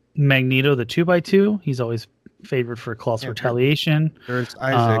 Magneto, the 2x2, he's always favored for Colossal Retaliation. There's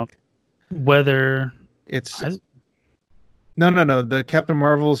Isaac. Whether it's No. The Captain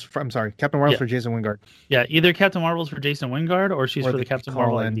Marvel's. Captain Marvel's for Jason Wingard. Yeah, either Captain Marvel's for Jason Wingard, or she's for the Captain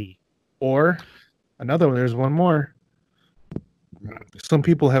Marvel ID. Or another one. There's one more. Some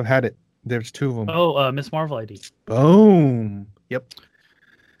people have had it. There's 2 of them. Oh, Miss Marvel ID. Boom. Yep.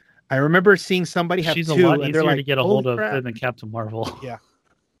 I remember seeing somebody have 2. She's a lot easier to get a hold of than Captain Marvel. Yeah.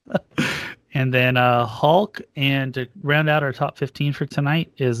 And then Hulk, and to round out our top 15 for tonight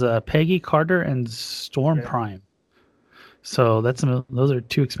is Peggy Carter and Storm Prime. So those are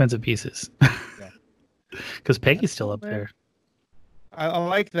 2 expensive pieces. Because Peggy's still up there. I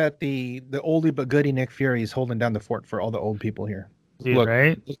like that the oldie but goodie Nick Fury is holding down the fort for all the old people here. Dude,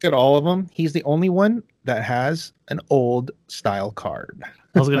 Look at all of them. He's the only one that has an old style card.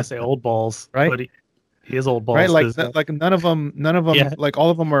 I was gonna say old balls, right? But he is old balls, right? Like none of them. Like all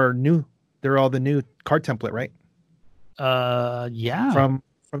of them are new. They're all the new card template, right? Yeah. From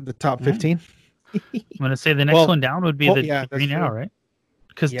the top 15. I'm gonna say the next one down would be the Green Arrow, right?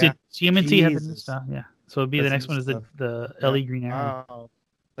 Because did TMNT have the new stuff? Yeah. So it'd be the next one is the LE Green Arrow. Wow.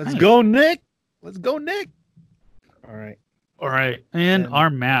 Let's go, Nick. All right. And our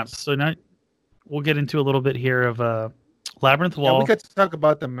maps. So now we'll get into a little bit here of Labyrinth Wall. Yeah, we could talk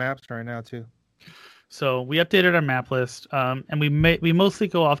about the maps right now too. So we updated our map list, and we mostly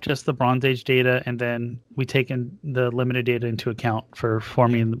go off just the Bronze Age data, and then we take in the limited data into account for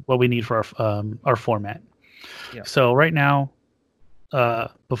forming what we need for our format. Yeah. So right now,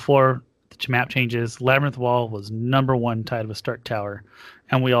 before the map changes, Labyrinth Wall was number 1 tied with Stark Tower,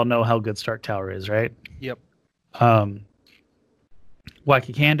 and we all know how good Stark Tower is, right? Yep.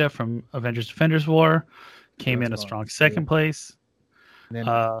 Wakikanda from Avengers Defenders War came in a strong second place. Then,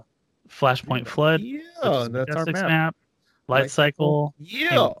 Flashpoint Flood, yeah, that's our map. Light Cycle,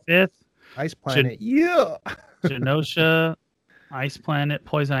 yeah. Fifth. Ice Planet, yeah. Genosha, Ice Planet,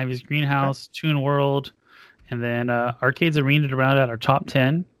 Poison Ivy's Greenhouse, Toon World, and then Arcades Arena to round out our top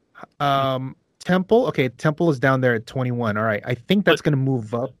 10. Temple, okay, Temple is down there at 21. All right, I think that's going to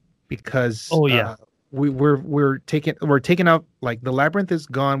move up because we're taking out, like, the Labyrinth is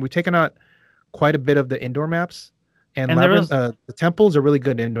gone. We've taken out quite a bit of the indoor maps, and Labyrinth, the Temple is a really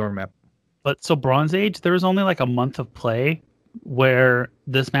good indoor map. But so Bronze Age, there was only like a month of play where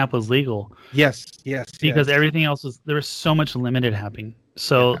this map was legal. Yes. Because everything else there was so much limited happening.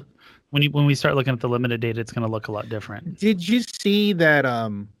 So when we start looking at the limited data, it's going to look a lot different. Did you see that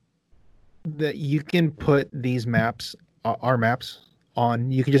that you can put these maps, our maps,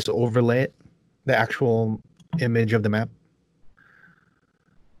 on? You can just overlay it, the actual image of the map,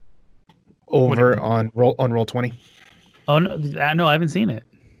 over on Roll20. Oh no, I haven't seen it.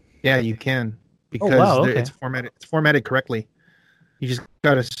 Yeah, you can, because it's formatted correctly. You just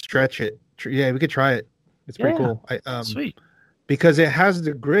gotta stretch it. Yeah, we could try it. It's pretty cool. Sweet. Because it has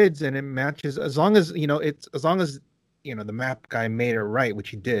the grids and it matches, as long as the map guy made it right, which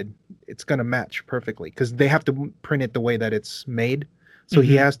he did, it's gonna match perfectly, because they have to print it the way that it's made. So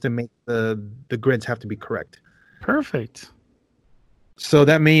he has to make the grids have to be correct. Perfect. So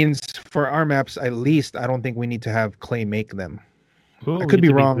that means for our maps, at least, I don't think we need to have Clay make them. Ooh, I could be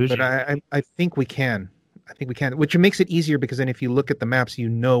wrong, but I think we can. Which makes it easier, because then if you look at the maps, you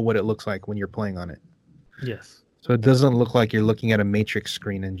know what it looks like when you're playing on it. Yes. So it doesn't look like you're looking at a matrix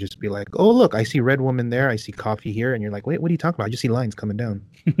screen and just be like, oh, look, I see red woman there. I see coffee here. And you're like, wait, what are you talking about? I just see lines coming down.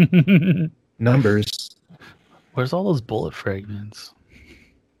 Numbers. Where's all those bullet fragments?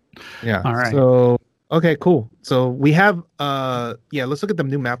 Yeah. All right. So, okay, cool. So we have, let's look at the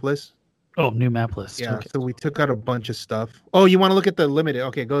new map list. Oh, new map list. Yeah, okay. So we took out a bunch of stuff. Oh, you want to look at the limited?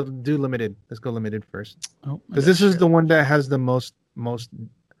 Okay, go do limited. Let's go limited first. Because this is the one that has the most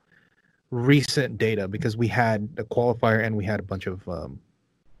recent data, because we had the qualifier and we had a bunch of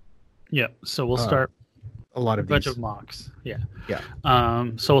so we'll start a lot of bunch these. of mocks. Yeah.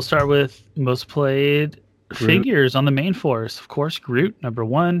 So we'll start with most played figures on the main force. Of course, Groot, number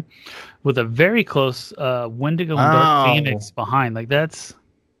 1, with a very close Wendigo and Dark Phoenix behind. Like, that's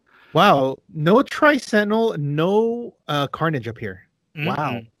wow. No Tri-Sentinel, no Carnage up here. Mm-hmm.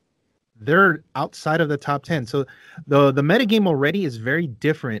 Wow. They're outside of the top 10. So the metagame already is very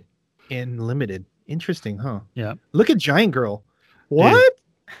different in limited. Interesting, huh? Yeah. Look at Giant Girl. What? Dude.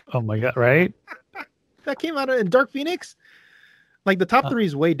 Oh my god, right? That came out in Dark Phoenix? Like, the top 3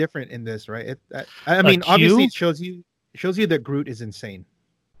 is way different in this, right? I mean, obviously it shows you that Groot is insane.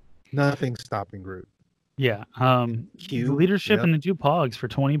 Nothing's stopping Groot. Yeah. The leadership and the 2 pogs for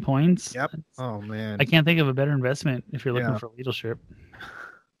 20 points. Yep. Oh man. I can't think of a better investment if you're looking for leadership.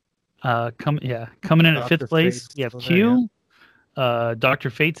 Coming in at 5th place, you have Q. Dr.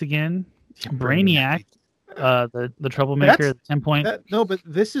 Fates again, Brainiac, the troublemaker, the 10-point. No, but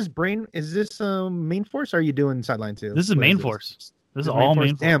this is Is this main force? Or are you doing sideline too? This is main force. This is all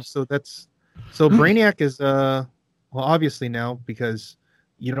main force. Damn. So Brainiac is obviously now, because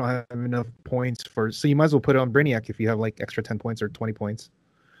you don't have enough points so you might as well put it on Brainiac if you have like extra 10 points or 20 points.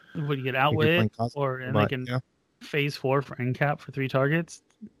 Would you get Outwit phase 4 for NCAP for 3 targets?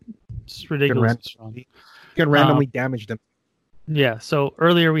 It's ridiculous. You can randomly damage them. Yeah, so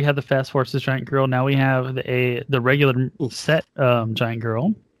earlier we had the Fast Forces Giant Girl. Now we have the regular set Giant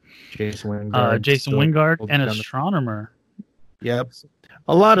Girl. Jason Wingard and Astronomer. Yep.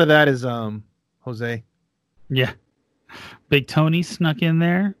 A lot of that is Jose. Yeah. Big Tony snuck in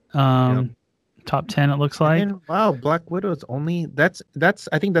there. Top 10 it looks like. Wow, Black Widow's only I think that's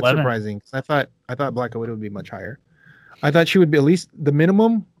 11. Surprising. I thought Black Widow would be much higher. I thought she would be, at least the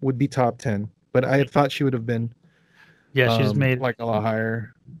minimum would be top 10, but I thought she would have been she's made like a lot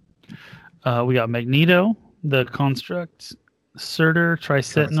higher. We got Magneto, the Construct, Surtur,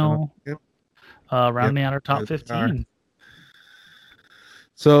 Tri-Sentinel, rounding out our top 15.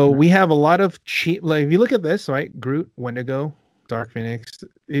 So we have a lot of cheap, like, if you look at this, right? Groot, Wendigo, Dark Phoenix.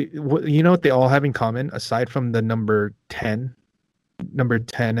 You know what they all have in common, aside from the number 10,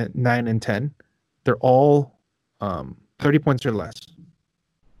 9, and 10? They're all 30 points or less.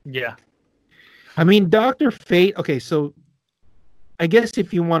 Yeah. I mean, Dr. Fate, okay, so I guess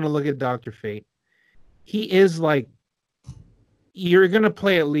if you want to look at Dr. Fate, he is like, you're going to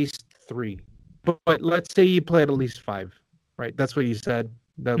play at least 3. But let's say you played at least 5, right? That's what you said,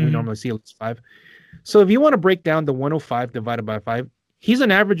 that we normally see at least 5. So if you want to break down the 105 divided by 5, he's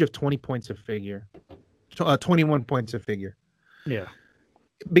an average of 20 points a figure. 21 points a figure. Yeah.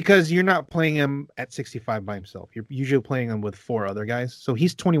 because you're not playing him at 65 by himself. You're usually playing him with 4 other guys. So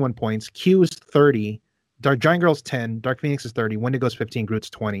he's 21 points. Q is 30. Giant Girl's 10. Dark Phoenix is 30. Wendigo's 15. Groot's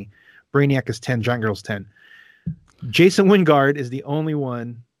 20. Brainiac is 10. Giant Girl's 10. Jason Wingard is the only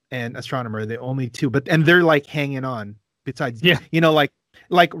one, and Astronomer, the only 2. And they're like hanging on. Besides,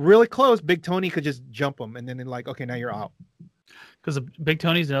 like really close. Big Tony could just jump them, and then they're like, okay, now you're out. Because Big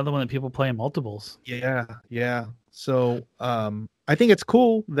Tony's another one that people play in multiples. Yeah. So I think it's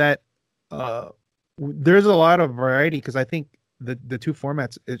cool that there's a lot of variety, because I think the 2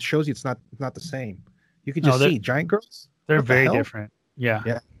 formats, it shows you it's not the same. You can just see Giant Girls. They're very different.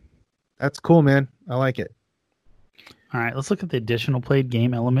 Yeah. That's cool, man. I like it. All right, let's look at the additional played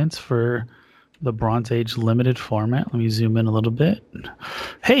game elements for the Bronze Age limited format. Let me zoom in a little bit.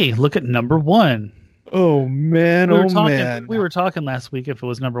 Hey, look at number 1. Oh man! We were talking last week if it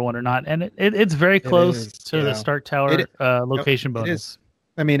was number 1 or not, and it's very close to the Stark Tower location bonus. It is.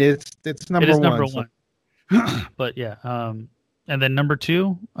 I mean, it's number 1. It is number 1. So. But yeah, and then number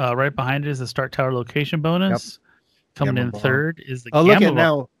 2, right behind it is the Stark Tower location bonus. Yep. Coming Gamma in Bomb. Third is the Gamma look at Bomb.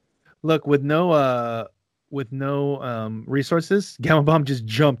 Now. Look, with no resources, Gamma Bomb just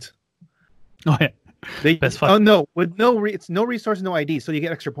jumped. Oh yeah, That's fun. Oh no, with it's no resource, no ID, so you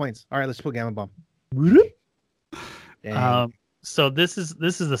get extra points. All right, let's put Gamma Bomb. So this is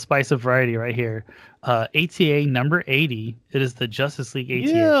the spice of variety right here. ATA number 80. It is the Justice League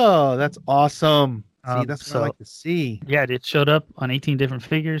ATA. Yeah, that's awesome. See, that's what I like to see. Yeah, it showed up on 18 different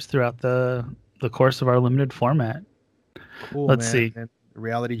figures throughout the course of our limited format. Cool, Let's see. Man.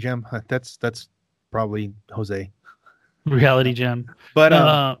 Reality Gem. That's probably Jose. Reality Gem.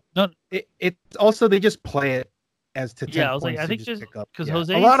 But no, it also, they just play it as to 10 yeah, I was points. Like, I think just because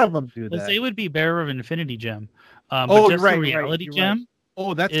Jose, a lot of them do that. Jose would be bearer of Infinity Gem. But just right, the Reality Gem. Right.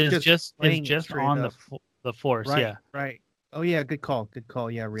 Oh, that's just on the Force. Right, yeah. Right. Oh yeah, good call.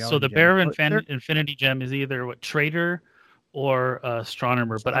 Yeah, Reality. So the Gem. bearer of Infinity Gem is either Traitor or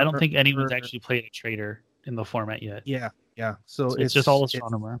Astronomer, but I don't think anyone's actually played a Traitor in the format yet. Yeah. So it's just all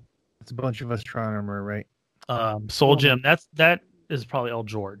Astronomer. It's a bunch of Astronomer, right? Soul Gem. That is probably all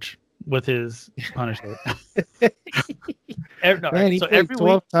George with his Punisher. Every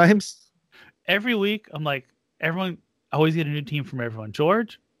 12 times. Every week, I'm like, everyone. I always get a new team from everyone.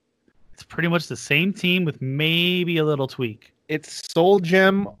 George, it's pretty much the same team with maybe a little tweak. It's Soul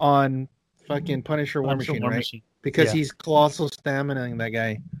Gem on fucking Punisher War Machine, right? Because he's colossal stamina in that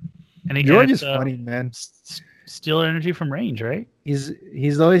guy. And George is funny, man. Steal energy from range, right?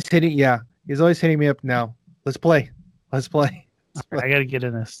 He's always hitting. Yeah, he's always hitting me up now. Let's play. I gotta get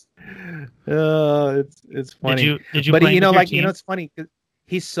in this. It's funny. Did you? But play it's funny.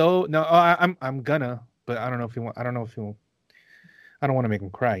 He's so no. I'm gonna. But I don't know if he want. I don't know if he'll. I don't want to make him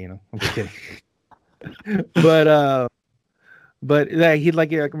cry. I'm just kidding. But yeah, I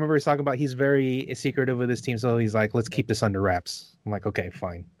remember he's talking about he's very secretive with his team, so he's like, let's keep this under wraps. I'm like, okay,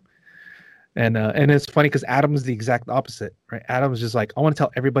 fine. And it's funny because Adam's the exact opposite, right? Adam's just like, I want to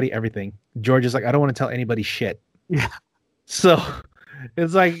tell everybody everything. George is like, I don't want to tell anybody shit. Yeah. So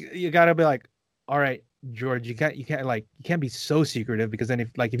it's like you gotta be like, all right, George, you can't be so secretive, because then if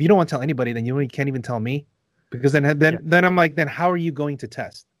you don't want to tell anybody, then you can't even tell me, because then I'm like, then how are you going to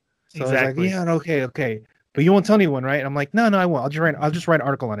test? So exactly. I was like, yeah, okay, but you won't tell anyone, right? And I'm like, no, I won't. I'll just write an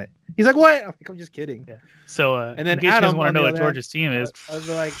artitle on it. He's like, what? I'm like, I'm just kidding. Yeah. So and then Adam want to know what George's team is. I was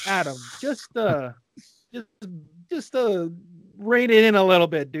like, Adam, just rein it in a little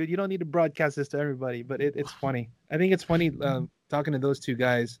bit, dude. You don't need to broadcast this to everybody, but it's funny. I think it's funny talking to those two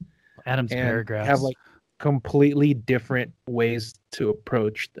guys. Adam's paragraphs have like completely different ways to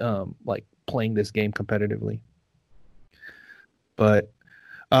approach like playing this game competitively. But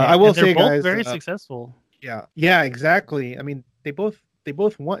I will say, both guys, very successful. Yeah, exactly. I mean, they both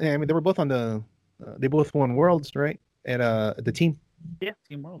won. I mean, they were both on the. They both won Worlds, right? At the team. Yeah,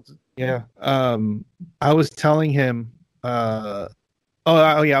 Team Worlds. Yeah. I was telling him. I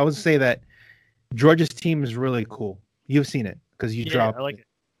would say that George's team is really cool. You've seen it because you dropped. I like it.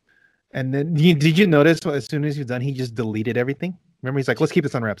 And then did you notice as soon as he was done, he just deleted everything? Remember, he's like, let's keep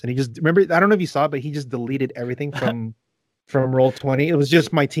this on wraps. And he just I don't know if you saw it, but he just deleted everything from Roll20. It was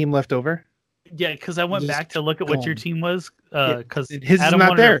just my team left over. Yeah, because I went back to look at what your team was, because his Adam is not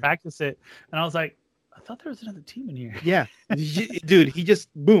wanted there. to practice it, and I was like, I thought there was another team in here. Yeah, dude, he just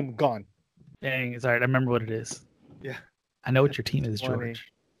boom gone. Dang, it's all right. I remember what it is. Yeah, I know what your team is, funny.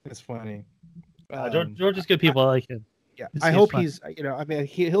 George. It's funny. George is good people. I like him. Yeah, I hope he's. I mean,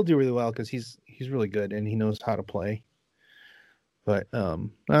 he'll do really well because he's really good and he knows how to play. But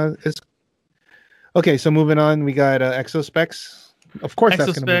it's okay. So moving on, we got Exospecs. Of course,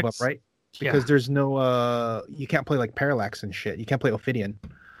 that's going to move up, right? because there's no you can't play like Parallax and shit. You can't play Ophidian.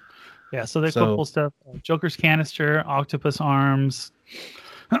 Yeah, so there's a couple stuff. Joker's Canister, Octopus Arms,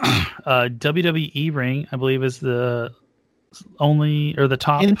 WWE ring, I believe, is the only or the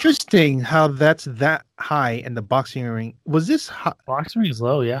top. Interesting how that's that high in the boxing ring. Was this high? Boxing ring is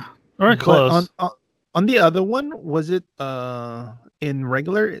low, yeah, or close. On the other one, was it in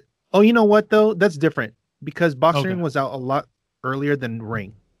regular? Oh, you know what though? That's different because boxing ring was out a lot earlier than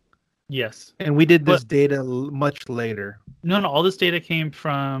ring. Yes, and we did this data much later. No, all this data came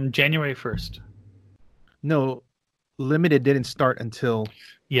from January 1st. No, limited didn't start until.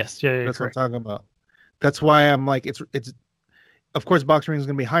 Yes, yeah, that's correct. What I'm talking about. That's why I'm like, it's. Of course, boxing ring is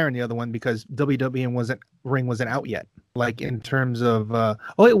going to be higher on the other one because WWE ring wasn't out yet. Like in terms of,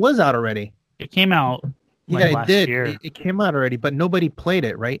 it was out already. It came out. It did. It came out already, but nobody played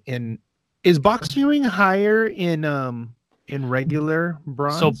it, right? Is boxing ring higher in regular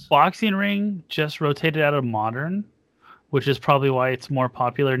bronze? So boxing ring just rotated out of modern, which is probably why it's more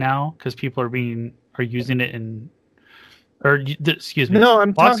popular now because people are using it excuse me. No,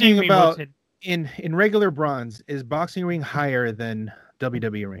 I'm talking about in regular bronze. Is boxing ring higher than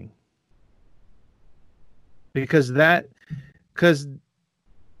WWE ring? Because that's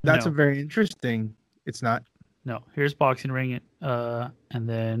a very interesting. It's not. No, here's boxing ring, and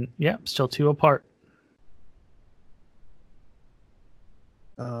then still 2 apart.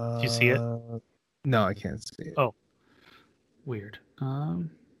 Do you see it? No, I can't see it. Oh, weird. There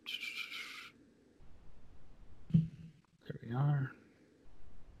we are.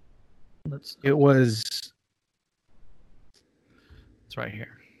 It was. It's right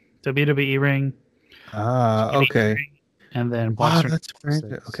here. WWE ring. Okay. Ring, and then boxing ring. That's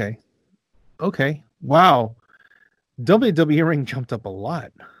very, okay. Okay. Wow. WWE ring jumped up a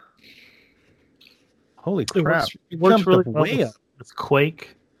lot. Holy crap! It works really well way up. With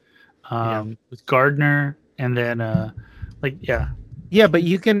Quake, with Gardner, and then Yeah, but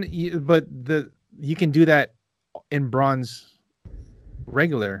you can do that in bronze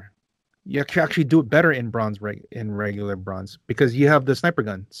regular. You can actually do it better in bronze in regular bronze because you have the sniper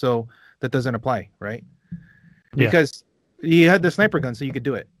gun, so that doesn't apply, right? Because you had the sniper gun, so you could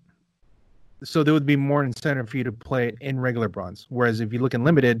do it. So there would be more incentive for you to play it in regular bronze. Whereas if you look in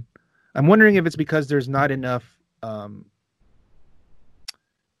limited, I'm wondering if it's because there's not enough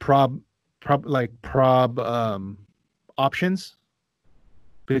prob options.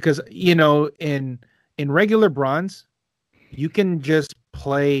 Because in regular bronze, you can just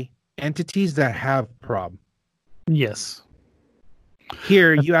play entities that have prob. Yes.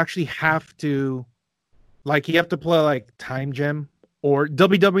 Here you actually have to play like Time Gem, or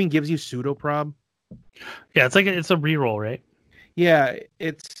WWE gives you pseudo prob. Yeah, it's a reroll, right? Yeah,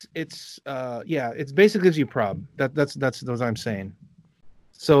 it's basically gives you prob. That's what I'm saying.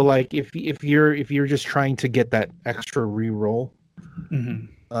 So like if you're just trying to get that extra reroll,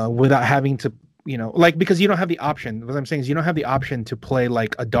 without having to, because you don't have the option. What I'm saying is you don't have the option to play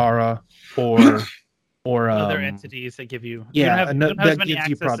like Adara or other entities that give you. You don't have as many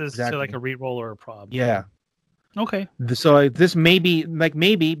accesses to like a reroll or a prob. Yeah. Okay. So this maybe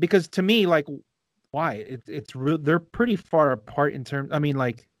because to me, like, why it's real? They're pretty far apart in terms. I mean,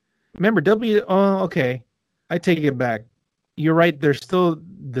 like, remember okay, I take it back. You're right. They're still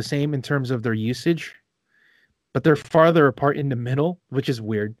the same in terms of their usage, but they're farther apart in the middle, which is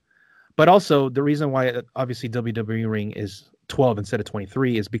weird. But also the reason why obviously WWE ring is 12 instead of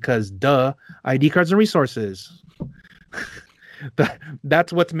 23 is because ID cards and resources.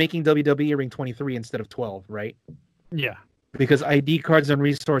 That's what's making WWE ring 23 instead of 12, right? Yeah. Because ID cards and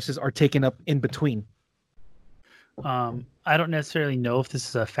resources are taken up in between. I don't necessarily know if this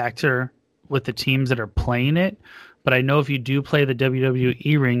is a factor with the teams that are playing it, but I know if you do play the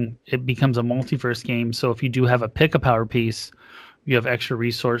WWE ring, it becomes a multiverse game. So if you do have a pick a power piece, you have extra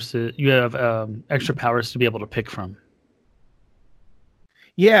resources, you have extra powers to be able to pick from.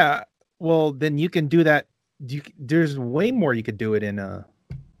 Yeah, well, then you can do that. There's way more you could do it in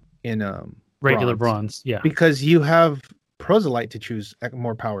regular bronze, yeah, because you have proselyte to choose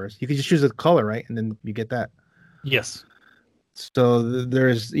more powers. You can just choose a color, right, and then you get that. Yes. So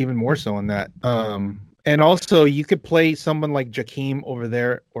there's even more so on that. And also you could play someone like Jakeem over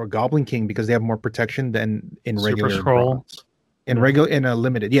there or Goblin King because they have more protection than in regular scroll. In a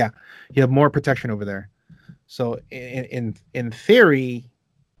limited, yeah, you have more protection over there. So in theory,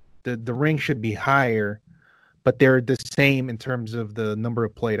 the ring should be higher, but they're the same in terms of the number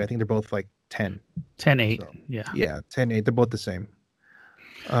of played. I think they're both like 10. 10-8. So, yeah. Yeah, 10-8. They're both the same.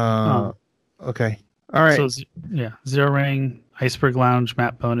 Okay. All right. So Zero Ring, Iceberg Lounge,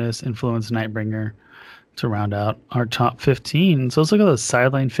 Map Bonus, Influence, Nightbringer, to round out our top 15. So let's look at those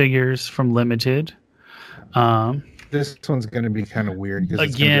sideline figures from Limited. This one's going to be kind of weird because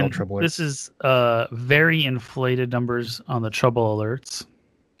it's again, going to be all trouble. This is very inflated numbers on the trouble alerts.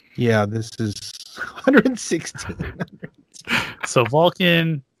 Yeah, this is 116. So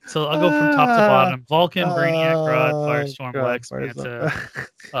Vulcan. So I'll go from top to bottom. Vulcan, Brainiac, Grodd, Firestorm, Black Manta,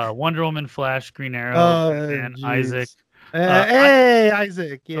 Wonder Woman, Flash, Green Arrow, and Isaac.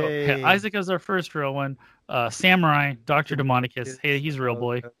 Isaac! Yay! Okay, Isaac is our first real one. Samurai, Dr. Demonicus. Hey, he's a real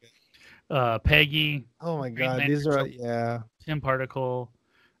boy. Peggy. Oh my God, these are Tim Particle.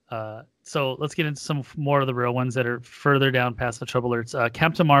 So let's get into some more of the real ones that are further down past the trouble alerts.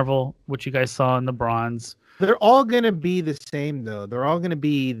 Captain Marvel, which you guys saw in the bronze. They're all gonna be the same though. They're all gonna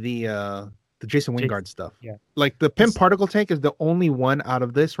be the Jason Wingard stuff. Yeah. Like the Pym Particle Tank is the only one out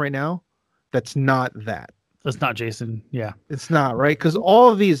of this right now that's not that. That's not Jason. Yeah. It's not, right? Because all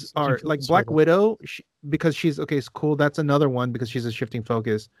of these are like Black Widow, because she's okay, it's cool. That's another one because she's a shifting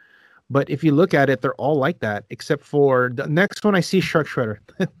focus. But if you look at it, they're all like that, except for the next one I see Shark Shredder.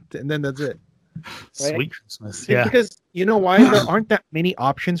 And then that's it. Right? Sweet Christmas. Yeah. Because you know why? There aren't that many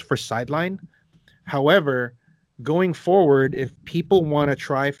options for sideline. However, going forward, if people want to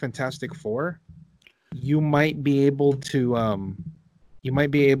try Fantastic Four, you might be able to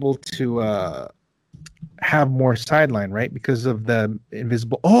have more sideline, right? Because of the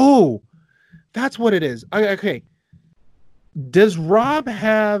invisible. Oh, that's what it is. Okay. Does Rob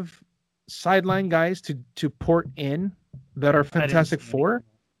have sideline guys to port in that are Fantastic Four?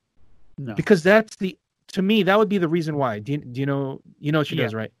 No. Because to me, that would be the reason why. Do you know what she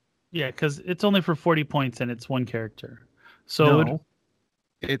does, right? Yeah, because it's only for 40 points and it's one character. So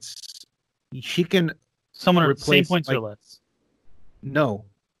she can someone replace, same points or less. No,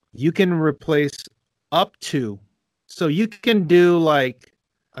 you can replace up to. So you can do like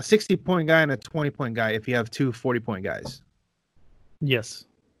a 60-point guy and a 20-point guy if you have two 40-point guys. Yes.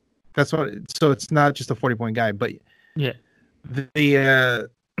 That's what. So it's not just a 40-point guy, but yeah, the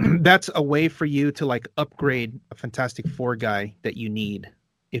that's a way for you to like upgrade a Fantastic Four guy that you need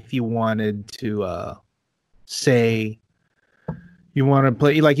if you wanted to say you want to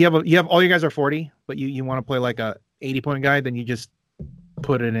play like you have all your guys are 40, but you want to play like a 80-point guy, then you just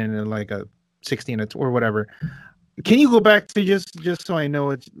put it in like a 60 or whatever. Can you go back to just so I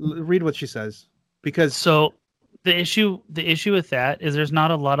know read what she says? Because the issue with that is there's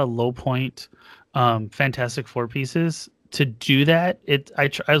not a lot of low point Fantastic Four pieces to do that. I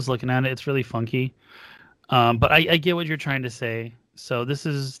was looking at it. It's really funky. But I get what you're trying to say. So this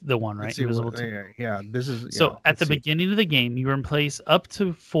is the one, right? This is. So at the beginning of the game, you replace up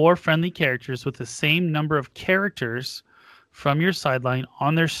to 4 friendly characters with the same number of characters from your sideline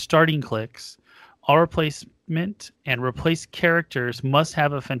on their starting clicks. All replacement and replaced characters must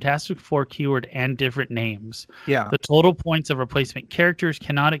have a Fantastic Four keyword and different names. Yeah. The total points of replacement characters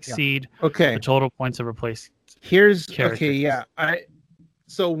cannot exceed the total points of replaced characters. Okay, yeah.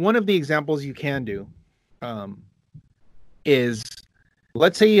 So one of the examples you can do is,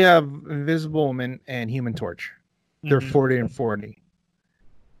 let's say you have Invisible Woman and Human Torch. They're 40 and 40.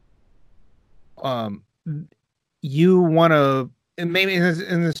 You want to, and maybe in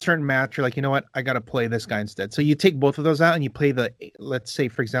a certain match, you're like, you know what, I got to play this guy instead. So you take both of those out and you play let's say,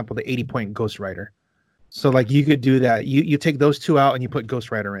 for example, the 80-point Ghost Rider. So like you could do that. You take those two out and you put Ghost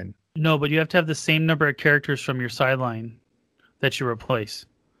Rider in. No, but you have to have the same number of characters from your sideline that you replace.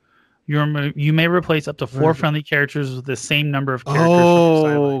 You may replace up to 4 friendly characters with the same number of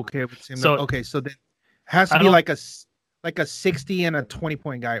characters. Okay. So then it has to be like a 60 and a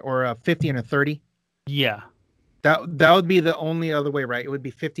 20-point guy, or a 50 and a 30. Yeah. That would be the only other way, right? It would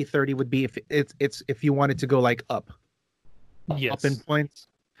be 50-30 would be if you wanted to go like up. Yes. Up in points.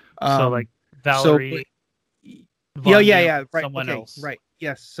 So like Valerie. Right. Someone else. Right.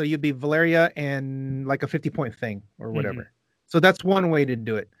 Yes. So you'd be Valeria and like a 50-point thing or whatever. So that's one way to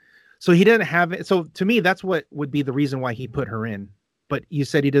do it. So he didn't have it. So to me, that's what would be the reason why he put her in. But you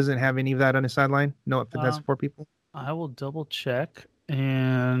said he doesn't have any of that on his sideline? No, that's 4 people? I will double check.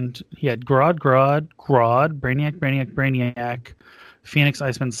 And he had Grodd, Brainiac, Phoenix,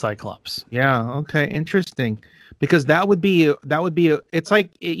 Iceman, Cyclops. Yeah. Okay. Interesting. Because that would be it's like,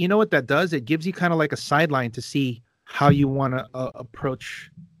 you know what that does? It gives you kind of like a sideline to see how you want to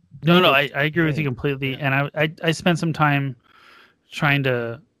approach. No, I agree with you completely. And I spent some time trying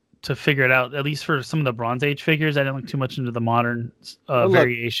to figure it out, at least for some of the Bronze Age figures. I didn't look too much into the modern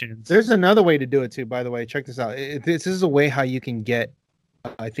variations. There's another way to do it too, by the way. Check this out. This is a way how you can get,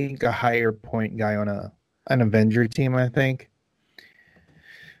 I think, a higher point guy on an Avenger team, I think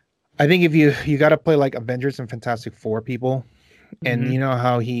if you got to play like Avengers and Fantastic Four people, and you know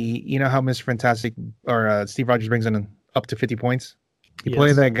how Mr. Fantastic or Steve Rogers brings in up to 50 points. You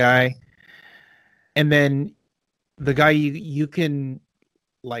play that guy, and then the guy you can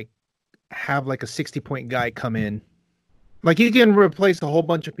like have like a 60-point guy come in. Like you can replace a whole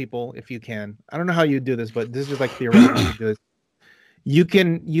bunch of people if you can. I don't know how you do this, but this is like theoretically you do this. You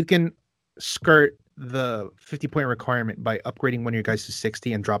can skirt the 50-point requirement by upgrading one of your guys to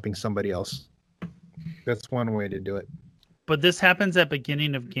 60 and dropping somebody else. That's one way to do it. But this happens at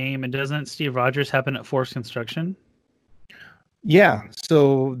beginning of game, and doesn't Steve Rogers happen at Force Construction? Yeah,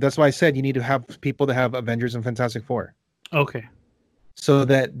 so that's why I said you need to have people that have Avengers and Fantastic Four. Okay. So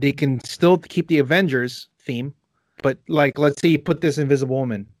that they can still keep the Avengers theme, but like let's say you put this Invisible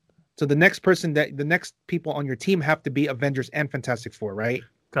Woman. So the next people on your team have to be Avengers and Fantastic Four, right?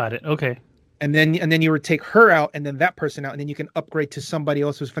 Got it. Okay. And then you would take her out and then that person out, and then you can upgrade to somebody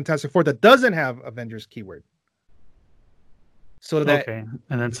else who's Fantastic Four that doesn't have Avengers keyword. So that okay,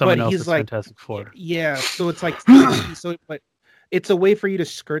 and then someone else is like, Fantastic Four. Yeah, so it's like but it's a way for you to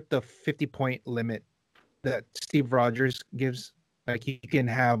skirt the 50-point limit that Steve Rogers gives. Like you can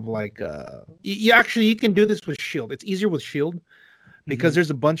have like you can do this with Shield. It's easier with Shield because there's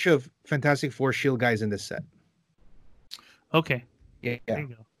a bunch of Fantastic Four Shield guys in this set. Okay. Yeah. There you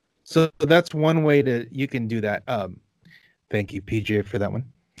go. So that's one way you can do that. Thank you, PJ, for that one.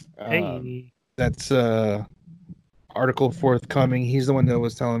 Hey. That's article forthcoming. He's the one that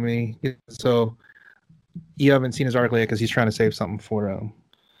was telling me. So you haven't seen his article yet because he's trying to save something for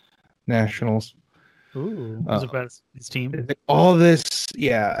Nationals. Ooh, was about his team. All this,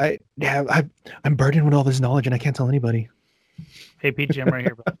 I'm burdened with all this knowledge and I can't tell anybody. Hey, PJ, I'm right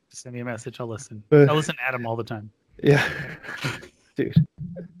here, bro. Just send me a message. I'll listen. I listen to Adam all the time. Yeah, dude.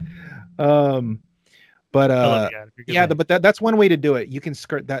 But that's one way to do it. You can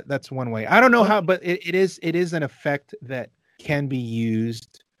skirt that. That's one way. I don't know how, but it is an effect that can be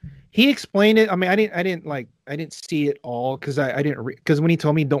used. He explained it. I mean, I didn't see it all because I didn't because when he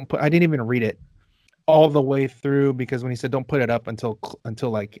told me I didn't even read it all the way through because when he said don't put it up until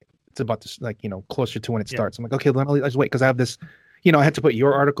like it's about to like closer to when it starts. I'm like, okay, then I'll just wait because I have this. I had to put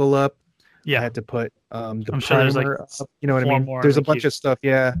your article up. Yeah, I had to put the I'm sure there's like up, you know what I mean. There's a bunch of stuff.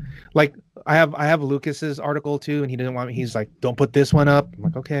 Yeah, like I have Lucas's article too, and he didn't want me. He's like, don't put this one up. I'm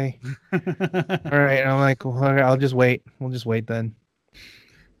like, okay, all right. And I'm like, well, I'll just wait. We'll just wait then.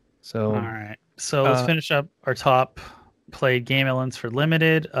 So all right. So let's finish up our top played game elements for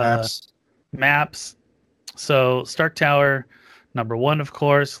limited maps. So Stark Tower, number 1, of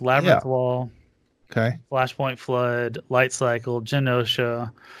course. Labyrinth Wall. Okay. Flashpoint Flood, Light Cycle,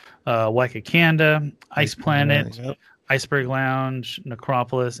 Genosha, Waikikanda, Ice Planet, Iceberg Lounge,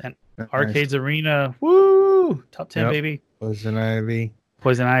 Necropolis, and Arcades Arena. Woo! Top 10, baby. Poison Ivy,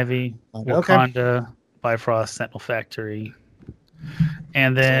 Wakanda, Bifrost, Sentinel Factory.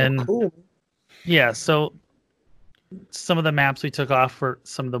 And then, so some of the maps we took off for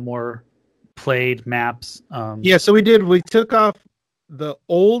some of the more played maps. So we took off the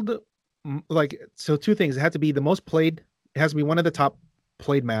old, so two things. It had to be the most played. It has to be one of the top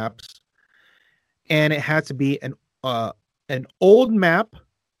played maps, and it had to be an old map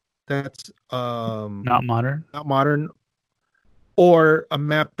that's not modern, or a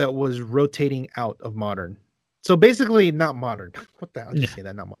map that was rotating out of modern. So basically not modern. What the hell did you say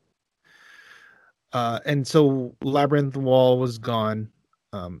that? Not modern. And so Labyrinth Wall was gone.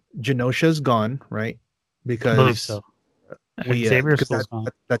 Genosha's gone, right? Because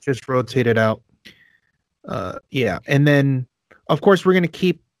that just rotated out. And then of course we're gonna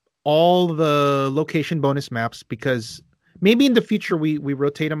keep all the location bonus maps because maybe in the future we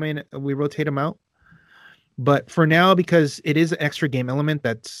rotate them out. But for now, because it is an extra game element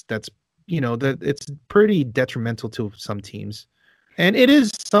that's that it's pretty detrimental to some teams, and it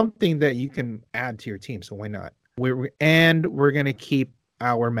is something that you can add to your team. So why not? We're gonna keep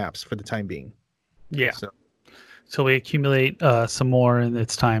our maps for the time being. Yeah. So we accumulate some more, and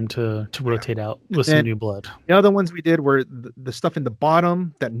it's time to rotate out with some new blood. The other ones we did were the stuff in the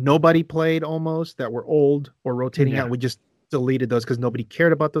bottom that nobody played, almost that were old or rotating out. We just deleted those because nobody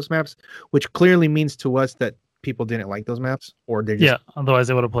cared about those maps, which clearly means to us that people didn't like those maps, or they just otherwise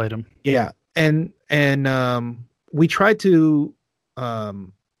they would have played them. And we tried to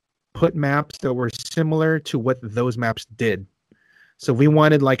put maps that were similar to what those maps did. So we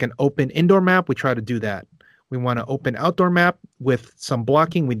wanted like an open indoor map. We tried to do that. We want an open outdoor map with some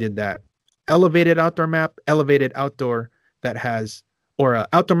blocking. We did that. Elevated outdoor map, elevated outdoor that has, or an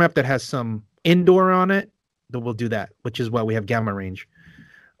outdoor map that has some indoor on it. Then we'll do that, which is why we have Gamma Range.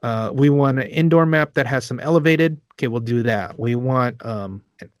 We want an indoor map that has some elevated. Okay, we'll do that. We want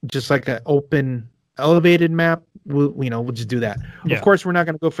just like an open elevated map we'll just do that. Yeah. Of course, we're not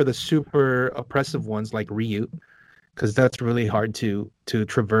going to go for the super oppressive ones like Ryut, because that's really hard to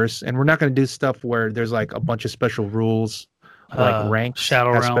traverse, and we're not going to do stuff where there's like a bunch of special rules, like ranks,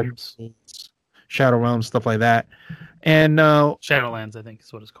 Shadow Realms, stuff like that, and Shadowlands, I think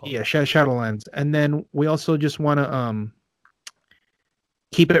is what it's called. Yeah, Shadowlands, and then we also just want to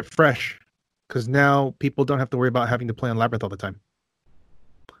keep it fresh, because now people don't have to worry about having to play on Labyrinth all the time.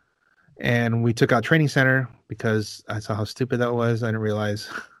 And we took out Training Center because I saw how stupid that was. I didn't realize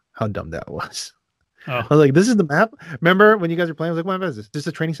how dumb that was. Oh. I was like, this is the map? Remember when you guys were playing? I was like, what map is this? This is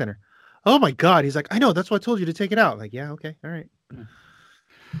a Training Center. Oh my God. He's like, I know. That's why I told you to take it out. I'm like, yeah, okay. All right.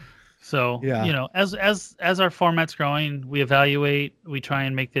 So, yeah. As our format's growing, we evaluate, we try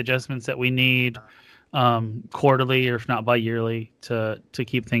and make the adjustments that we need quarterly, or if not bi-yearly, to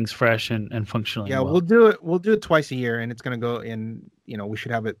keep things fresh and functioning. Yeah, well. We'll do it twice a year, and it's going to go in, we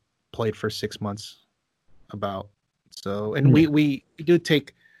should have it played for 6 months about. So, and we do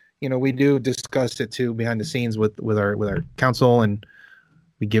take, we do discuss it too behind the scenes with our council, and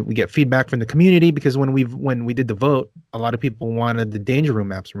we get feedback from the community, because when we did the vote, a lot of people wanted the Danger Room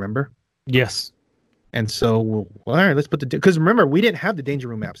maps, remember? Yes. And so, all right, let's put because remember, we didn't have the Danger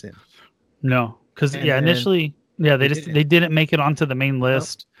Room maps in. No, because initially, they didn't make it onto the main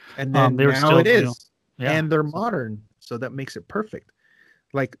list. And then they were now it is, and they're modern, so that makes it perfect.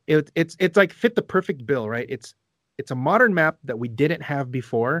 Like it's like fit the perfect bill, right? It's a modern map that we didn't have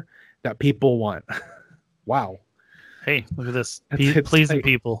before that people want. Wow. Hey, look at this. Pleasing like,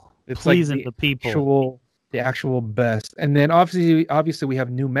 people. It's pleasing like the people. The actual best. And then obviously we have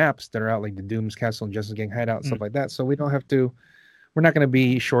new maps that are out, like the Doom's Castle and Justice Gang Hideout and stuff like that. So we're not going to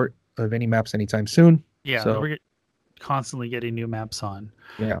be short of any maps anytime soon. Yeah, so we're constantly getting new maps on.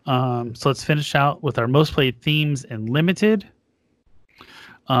 Yeah. So let's finish out with our most played themes in Limited.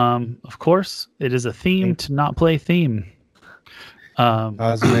 Of course, it is a theme to not play theme.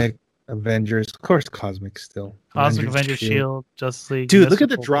 Cosmic Avengers, of course. Cosmic still. Cosmic Avengers Shield, Justice League. Dude, look at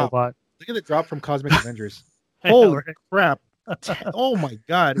the drop. Robot. Look at the drop from Cosmic Avengers. Holy crap! Oh my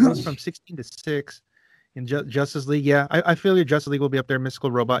God, it goes from 16 to 6 in Justice League. Yeah, I feel your Justice League will be up there.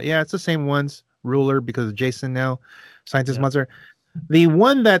 Mystical Robot. Yeah, it's the same ones. Ruler because of Jason now. Scientist Monster. The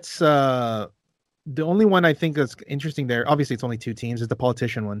one that's the only one I think that's interesting there, obviously it's only 2 teams, is the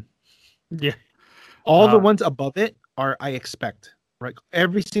Politician one. Yeah. All the ones above it are I expect. Right?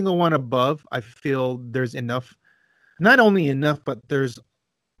 Every single one above, I feel there's enough. Not only enough, but there's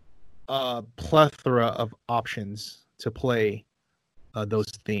a plethora of options to play those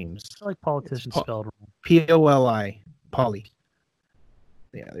themes. I like Politician spelled wrong. Poli. Poly.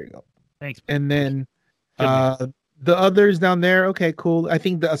 Yeah, there you go. Thanks. And then the others down there, okay, cool. I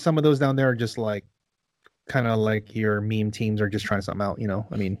think some of those down there are just like kind of like your meme teams are just trying something out,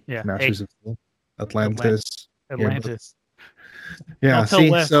 I mean, Masters of Atlantis. Yeah, see,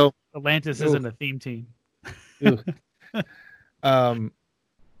 West, so Atlantis isn't a theme team.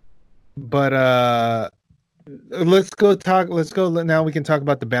 But let's go now. We can talk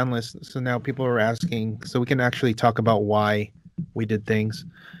about the ban list. So now people are asking, so we can actually talk about why we did things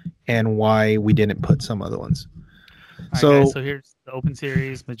and why we didn't put some other ones. So here's the Open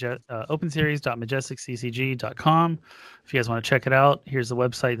Series, openseries.majesticccg.com. If you guys want to check it out, here's the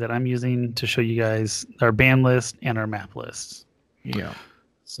website that I'm using to show you guys our ban list and our map lists. Yeah.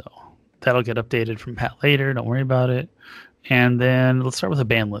 So that'll get updated from Pat later. Don't worry about it. And then let's start with a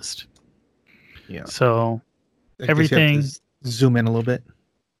ban list. Yeah. So everything. Zoom in a little bit.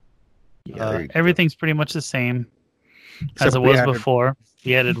 Yeah, everything's pretty much the same as it was before.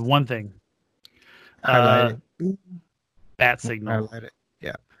 We added one thing. Bat signal.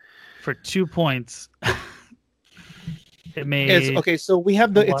 Yeah. For 2 points. It made okay. So we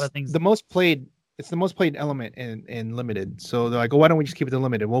have the most played. It's the most played element in Limited. So they're like, why don't we just keep it to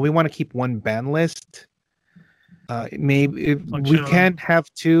Limited? Well, we want to keep one ban list. Maybe we can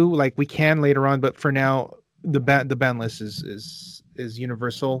have 2, like we can later on, but for now, the ban list is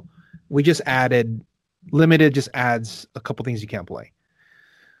universal. We just added Limited. Just adds a couple things you can't play.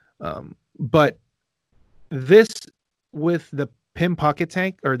 But this with the Pim Pocket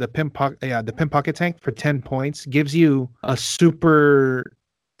Tank or the Pim Pocket Tank for 10 points gives you a super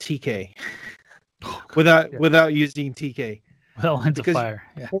TK without using TK. Well, lines of fire.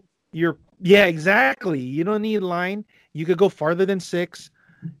 Yeah. Exactly. You don't need line. You could go farther than 6,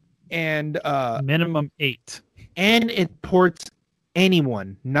 and minimum 8. And it ports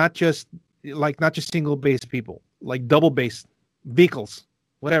anyone, not just single base people, like double base vehicles,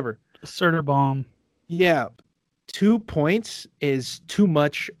 whatever. Asserter bomb. Yeah. 2 points is too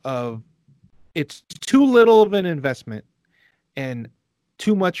much it's too little of an investment and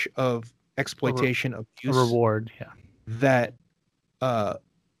too much of exploitation, abuse, a reward. Yeah. That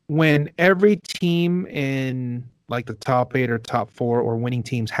when every team in like the top 8 or top 4 or winning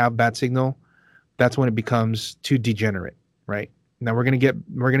teams have bat signal, that's when it becomes too degenerate, right? Now we're gonna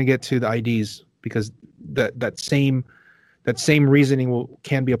get to the IDs because that same reasoning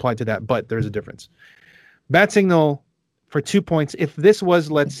can be applied to that, but there's a difference. Bat signal for 2 points. If this was,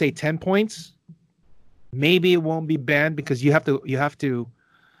 let's say, 10 points, maybe it won't be banned because you have to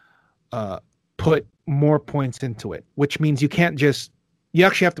put more points into it, which means you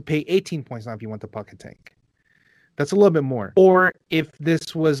actually have to pay 18 points now if you want the pocket tank. That's a little bit more. Or if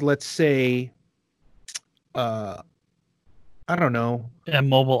this was, let's say, I don't know, a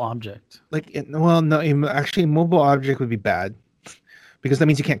mobile object. Actually, mobile object would be bad because that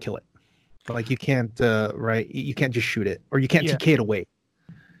means you can't kill it. Like you can't, right? You can't just shoot it, or you can't TK it away.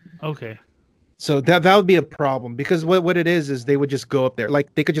 Okay. So that would be a problem because what it is they would just go up there.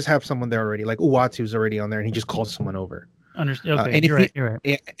 Like they could just have someone there already. Like Uatu's already on there, and he just calls someone over. Understand? Okay, you're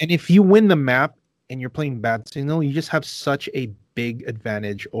right. And if you win the map and you're playing bat signal, you just have such a big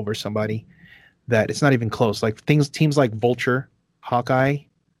advantage over somebody that it's not even close. Like teams like Vulture, Hawkeye,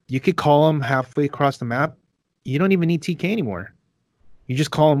 you could call them halfway across the map. You don't even need TK anymore. You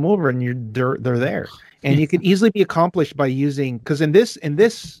just call them over and they're there. And you can easily be accomplished by using, because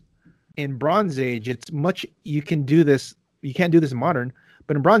in Bronze Age, you can do this. You can't do this in Modern,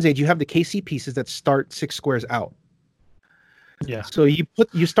 but in Bronze Age, you have the KC pieces that start 6 squares out. Yeah. So you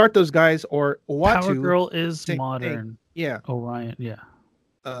start those guys, or Uatu. Power Girl is Modern. Thing. Yeah. Orion. Yeah.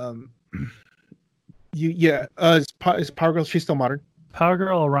 Is Power Girl? She's still Modern. Power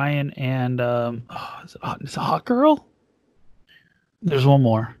Girl, Orion, and is it Hawk Girl? There's one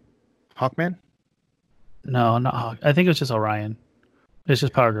more. Hawkman? No, not Hawk. I think it was just Orion. It's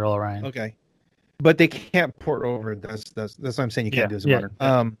just Power Girl, Orion. Okay. But they can't port over. That's what I'm saying. You can't do this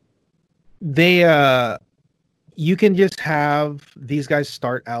Modern. You can just have these guys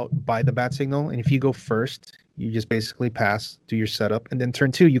start out by the bat signal, and if you go first, you just basically pass, do your setup, and then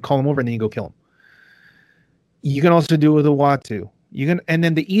turn 2, you call them over, and then you go kill them. You can also do it with a Uatu. And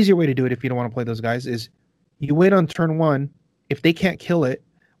then the easier way to do it if you don't want to play those guys is you wait on turn 1. If they can't kill it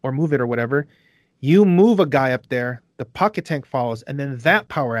or move it or whatever, you move a guy up there, the pocket tank follows, and then that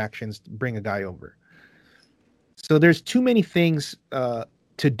power actions bring a guy over. So there's too many things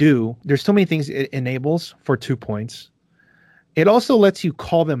to do. There's so many things it enables for 2 points. It also lets you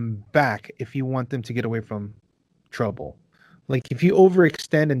call them back if you want them to get away from trouble. Like if you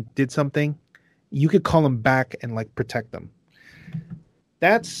overextend and did something, you could call them back and like protect them.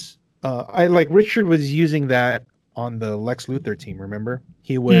 That's Richard was using that on the Lex Luthor team. Remember,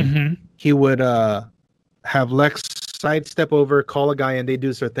 he would have Lex sidestep over, call a guy, and they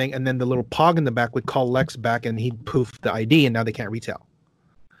do their thing, and then the little Pog in the back would call Lex back, and he'd poof the ID, and now they can't retail.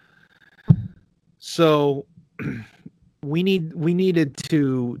 So we needed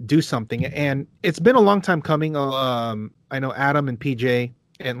to do something, and it's been a long time coming. I know Adam and PJ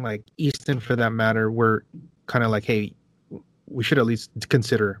and like Easton, for that matter, were kind of like, hey, we should at least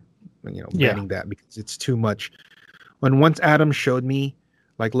consider, banning that because it's too much. Once Adam showed me,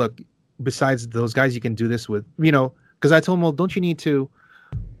 like, look, besides those guys, you can do this with, because I told him, well, don't you need to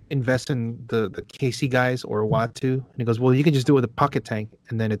invest in the KC guys or Uatu? And he goes, well, you can just do it with a pocket tank,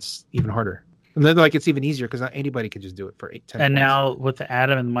 and then it's even harder. And then like it's even easier because not anybody can just do it for 8-10 And points. now with the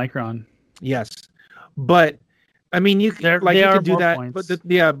Atom and the Micron. Yes, but I mean you can do that. Points.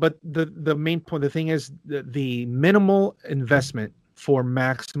 But the main point, the thing is the minimal investment for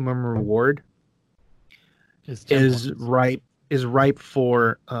maximum reward is ripe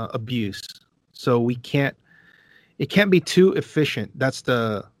for abuse. So it can't be too efficient. I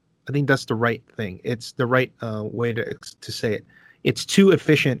think that's the right thing. It's the right way to say it. It's too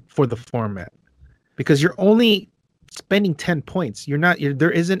efficient for the format because you're only spending 10 points.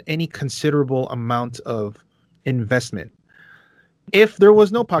 There isn't any considerable amount of investment. If there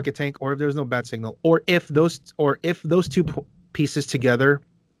was no pocket tank, or if there was no bat signal, or if those two pieces together,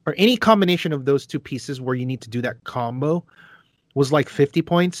 or any combination of those two pieces where you need to do that combo was like 50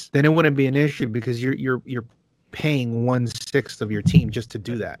 points, then it wouldn't be an issue because you're paying 1/6 of your team just to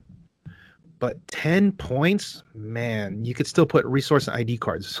do that. But 10 points, man, you could still put resource and ID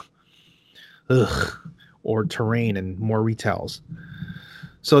cards. Or terrain and more retails.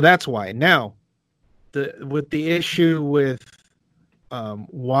 So that's why. Now, with the issue with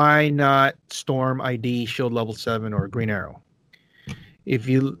why not Storm ID Shield level 7 or Green Arrow?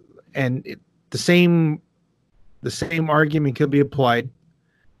 The same argument could be applied.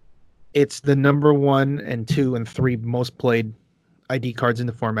 It's the number 1 and 2 and 3 most played ID cards in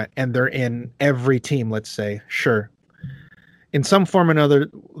the format, and they're in every team, let's say. Sure. In some form or another,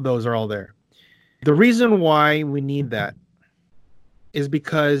 those are all there. The reason why we need that is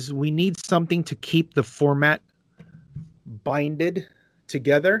because we need something to keep the format binded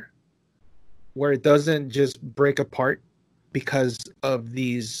together where it doesn't just break apart because of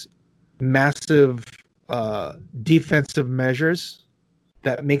these massive defensive measures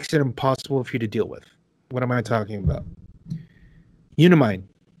that makes it impossible for you to deal with. What am I talking about? Unimind.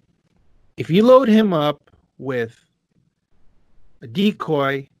 If you load him up with a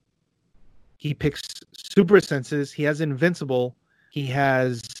decoy, he picks super senses, he has invincible, he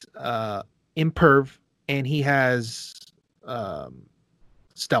has imperv, and he has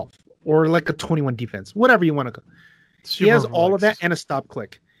stealth, or like a 21 defense, whatever you want to go. He has all of that and a stop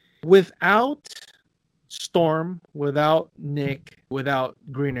click. Without Storm, without Nick, without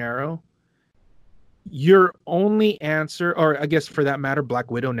Green Arrow, your only answer, or I guess for that matter, Black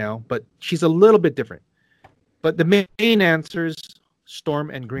Widow now, but she's a little bit different. But the main answers, Storm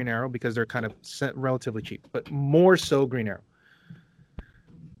and Green Arrow, because they're kind of relatively cheap, but more so Green Arrow.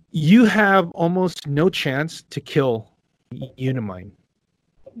 You have almost no chance to kill Unimind,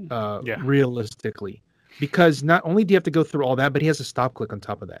 realistically. Because not only do you have to go through all that, but he has a stop click on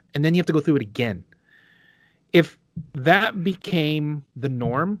top of that. And then you have to go through it again. If that became the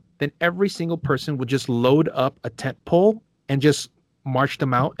norm, then every single person would just load up a tent pole and just march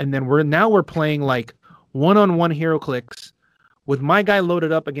them out. And then we're playing like one-on-one hero clicks with my guy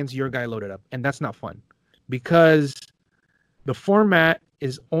loaded up against your guy loaded up. And that's not fun. Because the format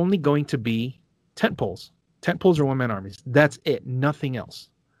is only going to be tent poles. Tent poles are one-man armies. That's it. Nothing else.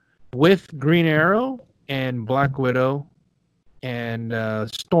 With Green Arrow and Black Widow and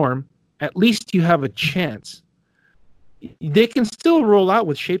Storm, at least you have a chance. They can still roll out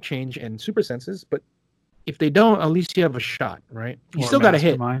with shape change and super senses, but if they don't, at least you have a shot, right? You still got to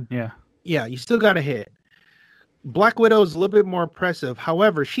hit. Yeah, you still got to hit. Black Widow is a little bit more impressive.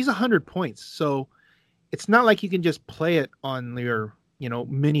 However, she's 100 points, so it's not like you can just play it on your,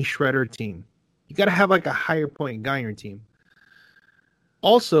 mini shredder team. You got to have like a higher point guy on your team.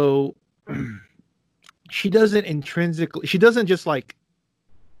 Also, she doesn't just like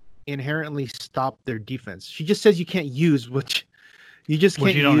inherently stop their defense. She just says you can't use what you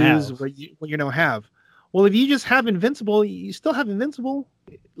don't have. Well, if you just have invincible, you still have invincible.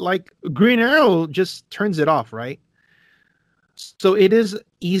 Like Green Arrow just turns it off, right? So it is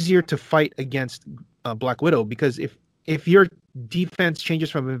easier to fight against Black Widow because if your defense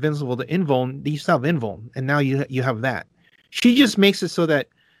changes from invincible to invuln, you still have invuln, and now you have that. She just makes it so that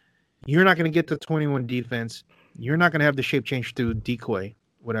you're not going to get the 21 defense. You're not going to have the shape change to decoy,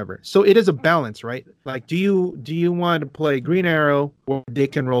 whatever. So it is a balance, right? Like, do you want to play Green Arrow where they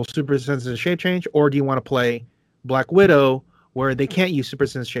can roll super sensitive shape change, or do you want to play Black Widow where they can't use super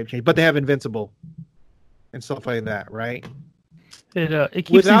sensitive shape change, but they have invincible and stuff like that, right? It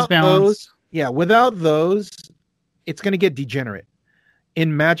keeps these balance. Without those, it's going to get degenerate.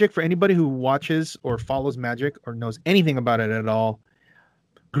 In Magic, for anybody who watches or follows Magic or knows anything about it at all,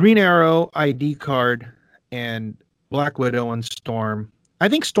 Green Arrow, ID card, and Black Widow and Storm. I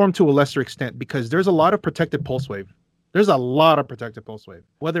think Storm to a lesser extent because there's a lot of protected pulse wave.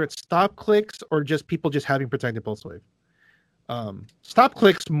 Whether it's stop clicks or just people just having protected pulse wave. Stop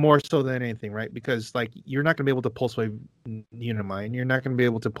clicks more so than anything, right? Because like you're not going to be able to pulse wave Unimind. You're not going to be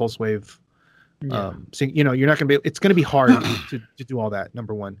able to pulse wave. So you're not going to be. It's going to be hard to do all that.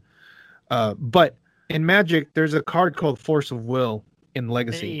 Number one, but in Magic, there's a card called Force of Will in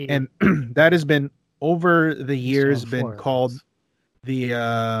Legacy, and that has been over the years been called the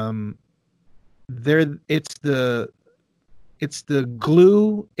it's the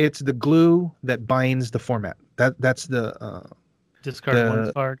glue that binds the format. That's the discard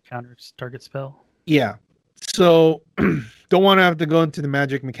one card, counters target spell. Yeah. So don't want to have to go into the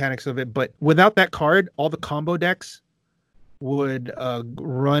Magic mechanics of it, but without that card, all the combo decks would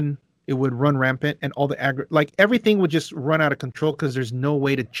run rampant, and all the everything would just run out of control because there's no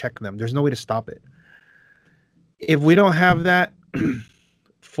way to check them. There's no way to stop it. If we don't have that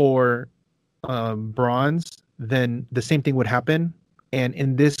for bronze, then the same thing would happen. And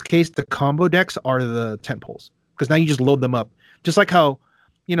in this case, the combo decks are the tent poles because now you just load them up, just like how,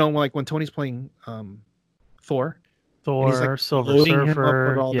 like when Tony's playing Thor, like Silver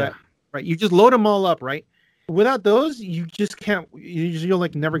Surfer, all that, right? You just load them all up, right? Without those, you just can't. You're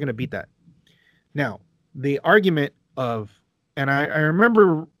like never gonna beat that. Now, the argument of, and I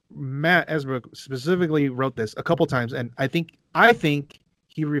remember Matt Esbrook specifically wrote this a couple times, and I think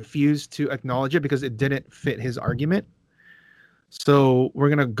he refused to acknowledge it because it didn't fit his argument. So we're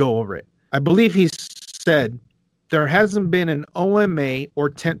gonna go over it. I believe he said there hasn't been an OMA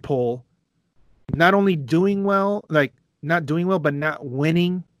or tentpole not only doing well, like not doing well, but not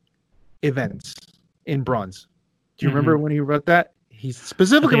winning events in bronze. Do you remember when he wrote that? He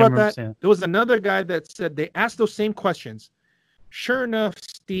specifically wrote that. There was another guy that said they asked those same questions. Sure enough,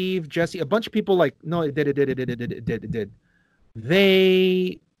 Steve, Jesse, a bunch of people like, no, it did.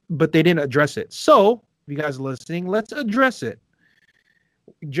 But they didn't address it. So, if you guys are listening, let's address it.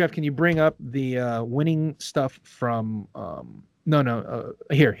 Jeff, can you bring up the winning stuff from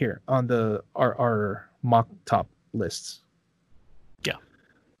here on our mock top lists? Yeah.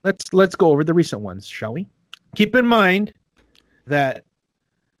 Let's go over the recent ones, shall we? Keep in mind that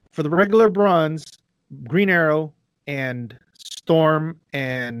for the regular bronze, Green Arrow and Storm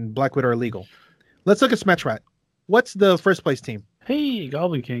and Black Widow are legal. Let's look at Smash Rat. What's the first place team? Hey,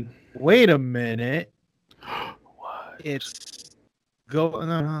 Goblin King. Wait a minute. What? It's hold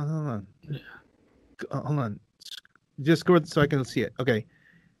on. Hold on. Just go so I can see it. Okay.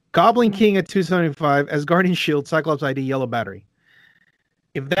 Goblin King at 275, Asgardian Shield, Cyclops ID, Yellow Battery.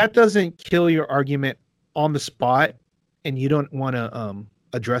 If that doesn't kill your argument on the spot and you don't want to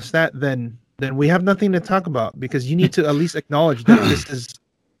address that, then we have nothing to talk about, because you need to at least acknowledge that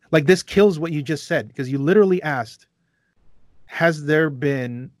this kills what you just said, because you literally asked, has there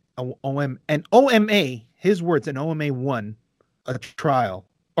been an OMA, his words, an OMA won a trial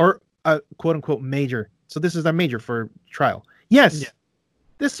or a quote unquote major. So this is our major for trial. Yes. Yeah.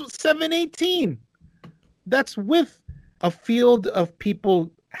 This was 718. That's with a field of people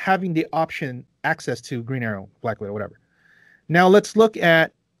having the option, access to Green Arrow, Black Widow, whatever. Now let's look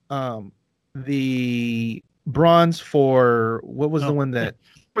at the bronze for what was the one that?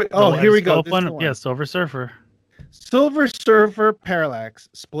 Here we go. Silver Surfer. Silver Surfer, Parallax,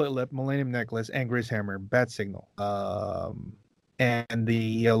 Split Lip, Millennium Necklace, and Grizz Hammer, Bat Signal, and the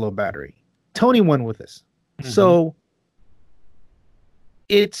Yellow Battery. Tony won with this. So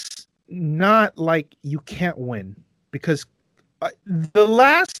it's not like you can't win, because the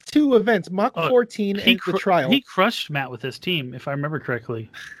last two events, Mach 14 and the trial. He crushed Matt with his team, if I remember correctly.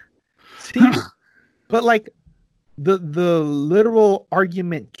 But like the literal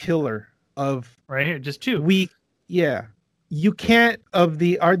argument killer of right here, just two. You can't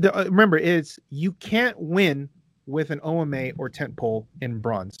remember it's you can't win with an OMA or tentpole in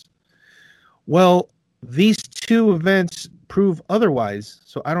bronze. Well, these two events prove otherwise.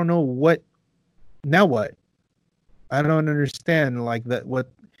 So I don't know what. I don't understand like that. What?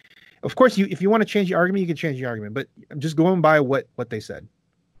 Of course, if you want to change the argument, you can change the argument. But I'm just going by what they said.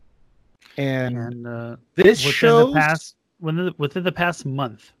 And this shows within the past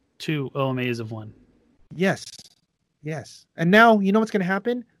month, 2 OMAs have won. Yes. And now you know what's going to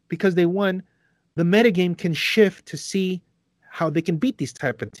happen, because they won. The metagame can shift to see how they can beat these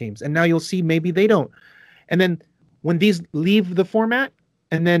type of teams, and now you'll see maybe they don't. And then when these leave the format,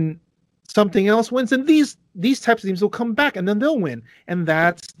 and then something else wins, and these types of teams will come back, and then they'll win. And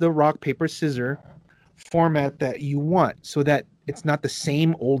that's the rock paper scissors format that you want, so that it's not the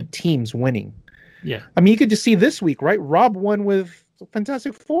same old teams winning. Yeah, I mean, you could just see this week, right? Rob won with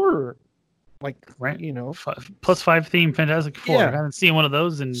Fantastic Four, like, right? You know, 5+ theme Fantastic Four. Yeah. I haven't seen one of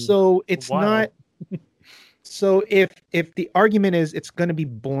those in. So it's not. So if the argument is it's going to be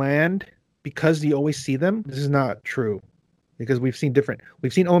bland because you always see them, this is not true, because we've seen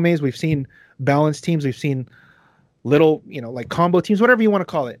OMAs, we've seen balanced teams, we've seen little, like combo teams, whatever you want to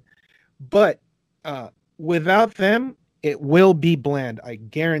call it. But without them, it will be bland. I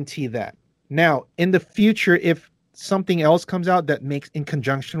guarantee that. Now, in the future, if something else comes out that makes, in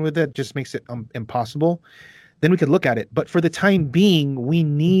conjunction with it, just makes it impossible, then we could look at it. But for the time being, we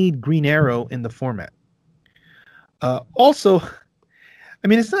need Green Arrow in the format. Also, I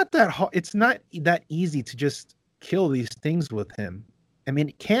mean, it's not that hard. It's not that easy to just kill these things with him. I mean,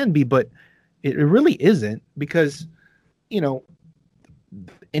 it can be, but it really isn't, because,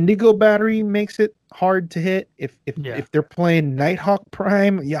 Indigo Battery makes it hard to hit. If they're playing Nighthawk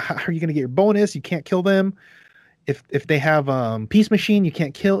Prime, how are you going to get your bonus? You can't kill them. If they have Peace Machine, you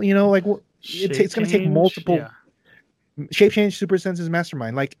can't kill. It's going to take multiple. Yeah. Shape Change, Super Senses,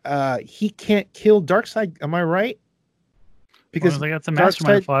 Mastermind. Like, he can't kill Darkseid. Am I right? Because I got some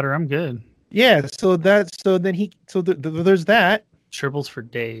Mastermind fodder, I'm good. Yeah. So there's that. Triples for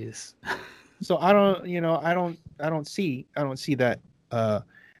days. So I don't see that.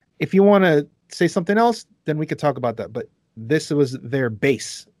 If you want to say something else, then we could talk about that. But this was their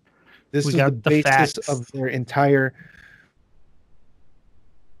base. This is the basis of their entire.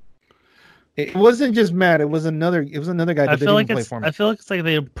 It wasn't just Matt. It was another guy that didn't play for me. I feel like it's like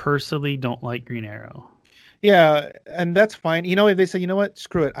they personally don't like Green Arrow. Yeah, and that's fine. If they say, you know what,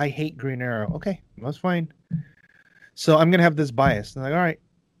 screw it, I hate Green Arrow. Okay, that's fine. So I'm gonna have this bias. And like, all right,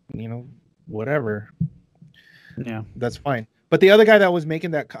 whatever. Yeah, that's fine. But the other guy that was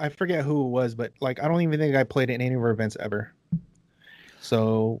making that, I forget who it was, but like I don't even think I played in any of our events ever.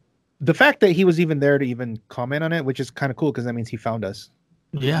 So the fact that he was even there to even comment on it, which is kind of cool because that means he found us.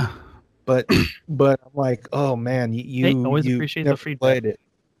 Yeah. But I'm like, oh man, you always you appreciate never the feedback. played it.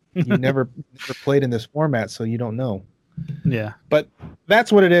 You never played in this format, so you don't know. Yeah. But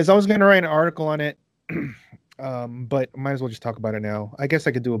that's what it is. I was gonna write an article on it. But might as well just talk about it now. I guess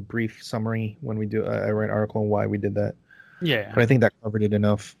I could do a brief summary when we do. I write an article on why we did that. Yeah. But I think that covered it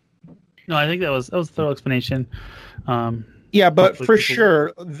enough. No, I think that was a thorough explanation. Yeah, but for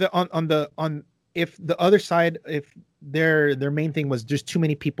sure, if the other side, if their main thing was there's too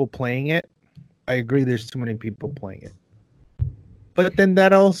many people playing it, I agree. There's too many people playing it. But then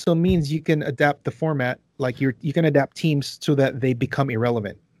that also means you can adapt the format, like you can adapt teams so that they become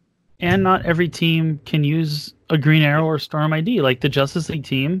irrelevant. And not every team can use a Green Arrow or Storm ID. Like the Justice League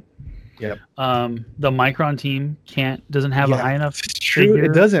team, yep. The Micron team doesn't have a high enough. True,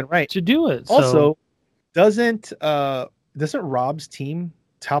 it doesn't, right? To do it. Also, doesn't Rob's team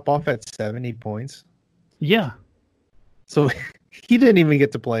top off at 70 points? Yeah. So he didn't even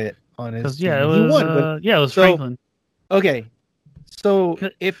get to play it on his. Yeah, it was. He won, it was Franklin. Okay. So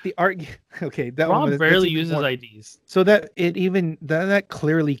if the that Rob barely uses IDs. So that it even that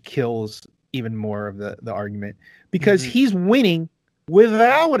clearly kills even more of the argument because he's winning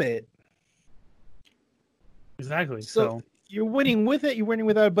without it. Exactly. So you're winning with it, you're winning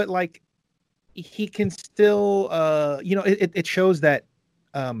without it, but like he can still it shows that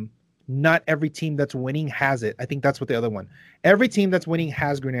not every team that's winning has it. I think that's what the other one. Every team that's winning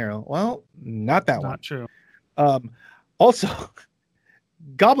has Green Arrow. Well, not that one. Not true. Also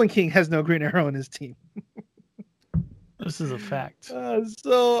Goblin King has no Green Arrow in his team. This is a fact.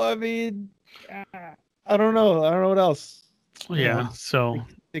 So I mean, I don't know what else. Yeah. So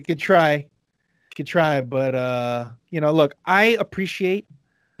they could try, but look, I appreciate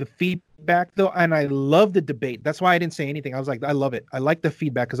the feedback though, and I love the debate. That's why I didn't say anything. I was like, I love it. I like the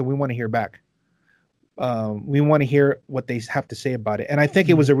feedback because we want to hear back. We want to hear what they have to say about it, and I think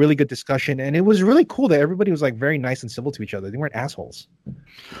it was a really good discussion, and it was really cool that everybody was like very nice and civil to each other. They weren't assholes,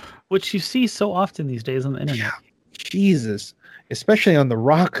 which you see so often these days on the internet. Yeah. Jesus, especially on the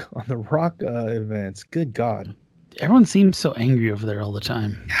rock events. Good God, everyone seems so angry over there all the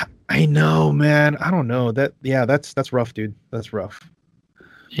time. Yeah, I know, man. I don't know that. Yeah, that's rough, dude. That's rough.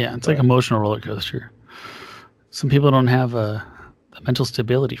 Yeah, it's like emotional roller coaster. Some people don't have the mental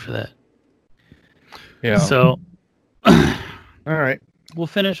stability for that. Yeah. So, all right, we'll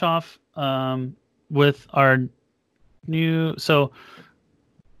finish off with our new. So,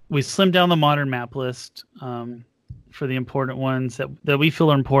 we slimmed down the modern map list for the important ones that we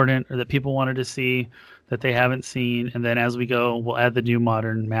feel are important or that people wanted to see that they haven't seen, and then as we go, we'll add the new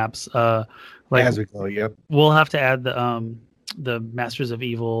modern maps. As we go, yep. We'll have to add the Masters of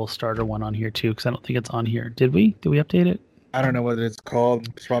Evil starter one on here too because I don't think it's on here. Did we update it? I don't know what it's called.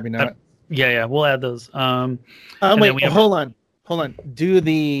 It's probably not. Yeah, we'll add those. Wait, hold on. Do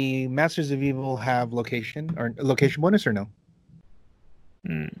the Masters of Evil have location bonus or no?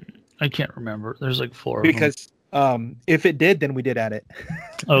 I can't remember. There's like 4 because if it did, then we did add it.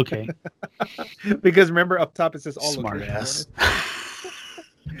 Okay. Because remember up top it says all smart ass.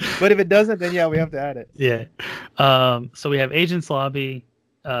 But if it doesn't, then yeah, we have to add it. Yeah. So we have Agents Lobby,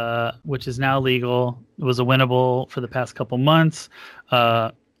 which is now legal. It was a winnable for the past couple months.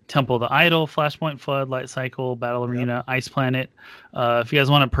 Temple of the Idol, Flashpoint Flood, Light Cycle, Battle Arena, Ice Planet. If you guys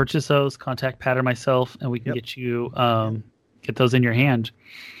want to purchase those, contact Pat or myself, and we can get you get those in your hand.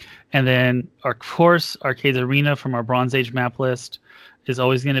 And then, of course, Arcade Arena from our Bronze Age map list is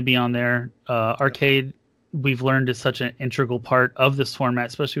always going to be on there. Arcade, we've learned, is such an integral part of this format,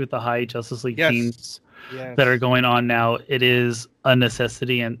 especially with the high Justice League teams that are going on now. It is a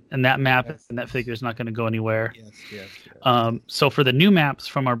necessity, and that map and that figure is not going to go anywhere. Yes. So for the new maps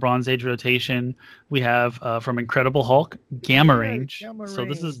from our Bronze Age rotation, we have from Incredible Hulk, Gamma Range. So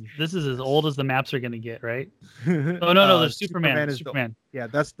this is as old as the maps are going to get, right? Oh no, there's Superman. Yeah,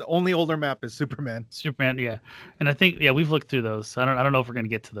 that's the only older map is Superman. Yeah, and I think we've looked through those. So I don't know if we're going to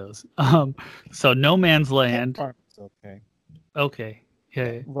get to those. So No Man's Land. Okay.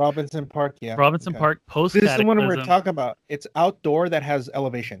 Yeah. Robinson Park. Yeah. Robinson Park. Post. This is the one we're talking about. It's outdoor that has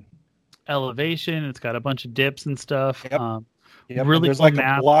elevation. It's got a bunch of dips and stuff. Yep. Really there's cool like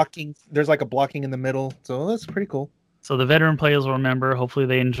map. There's like a blocking in the middle, so that's pretty cool. So the veteran players will remember. Hopefully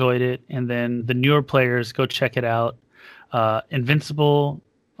they enjoyed it, and then the newer players go check it out. Invincible,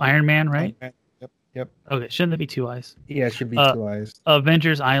 Iron Man, right? Yep. Okay, shouldn't that be 2 eyes? Yeah, it should be 2 eyes.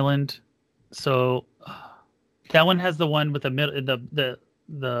 Avengers Island. So that one has the one with the middle,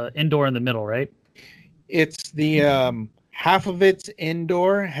 the indoor in the middle, right? It's the half of it's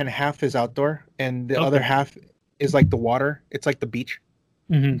indoor and half is outdoor, and the other half is like the water. It's like the beach.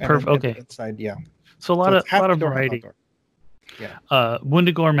 Mm-hmm. Perfect. Okay. Inside, yeah. So a lot of variety. Yeah.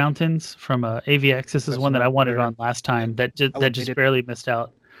 Wundagore Mountains from AVX. This is one that I wanted on last time. That just barely missed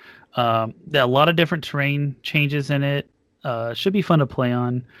out. There are a lot of different terrain changes in it. Should be fun to play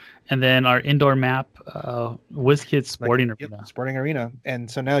on. And then our indoor map, WizKids Sporting Arena. Yep, Sporting Arena.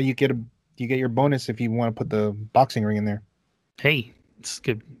 And so now you get your bonus if you want to put the boxing ring in there. Hey, it's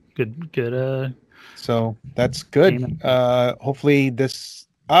good. So that's good. Hopefully this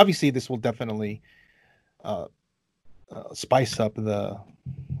will definitely spice up the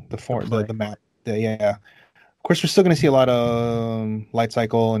map. Of course, we're still going to see a lot of Light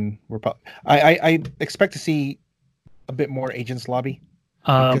Cycle, and I expect to see a bit more Agents Lobby.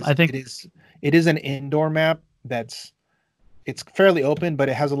 I think it is an indoor map it's fairly open, but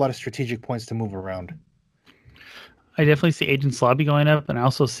it has a lot of strategic points to move around. I definitely see Agents Lobby going up, and I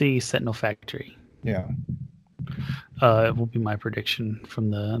also see Sentinel Factory. Yeah. It will be my prediction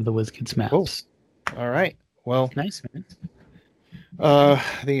from the WizKids maps. Cool. All right. Well, nice, man. I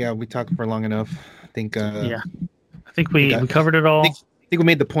think we talked for long enough. I think we covered it all. I think we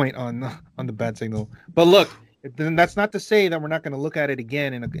made the point on the bad signal. But look, then that's not to say that we're not going to look at it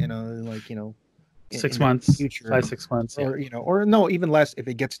again in a 6 months, future, 5-6 months, or or no, even less if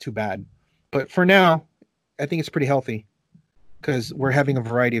it gets too bad. But for now, I think it's pretty healthy because we're having a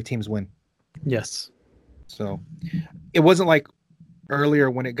variety of teams win. Yes. So it wasn't like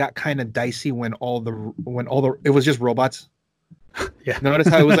earlier when it got kind of dicey when it was just robots. Yeah. Notice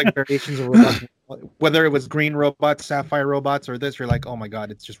how it was like variations of robots. Whether it was green robots, sapphire robots, or this, you're like, oh my god,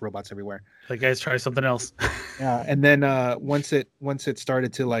 it's just robots everywhere. Like, guys, try something else. Yeah, and then once it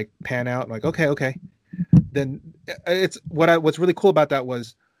started to like pan out, like okay, then it's what's really cool about that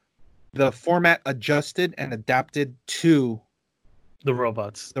was the format adjusted and adapted to the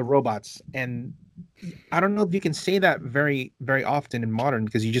robots. And I don't know if you can say that very, very often in modern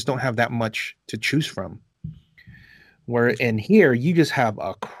because you just don't have that much to choose from. Where in here you just have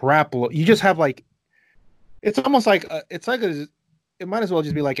a crap load. You just have like, it's almost like it might as well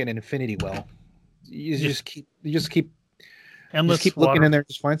just be like an infinity well. You just keep looking in there,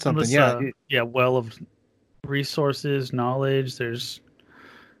 just find something. Well of resources, knowledge. There's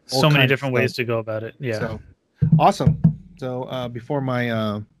so many different ways to go about it. Yeah. So, awesome. So before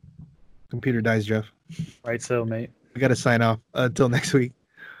my computer dies, Jeff. Right. So, mate, we got to sign off until next week.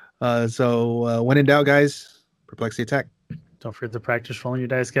 So when in doubt, guys. Perplexity attack. Don't forget to practice rolling your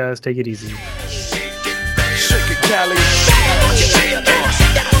dice, guys. Take it easy. Shake it, Cali.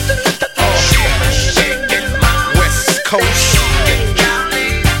 West Coast.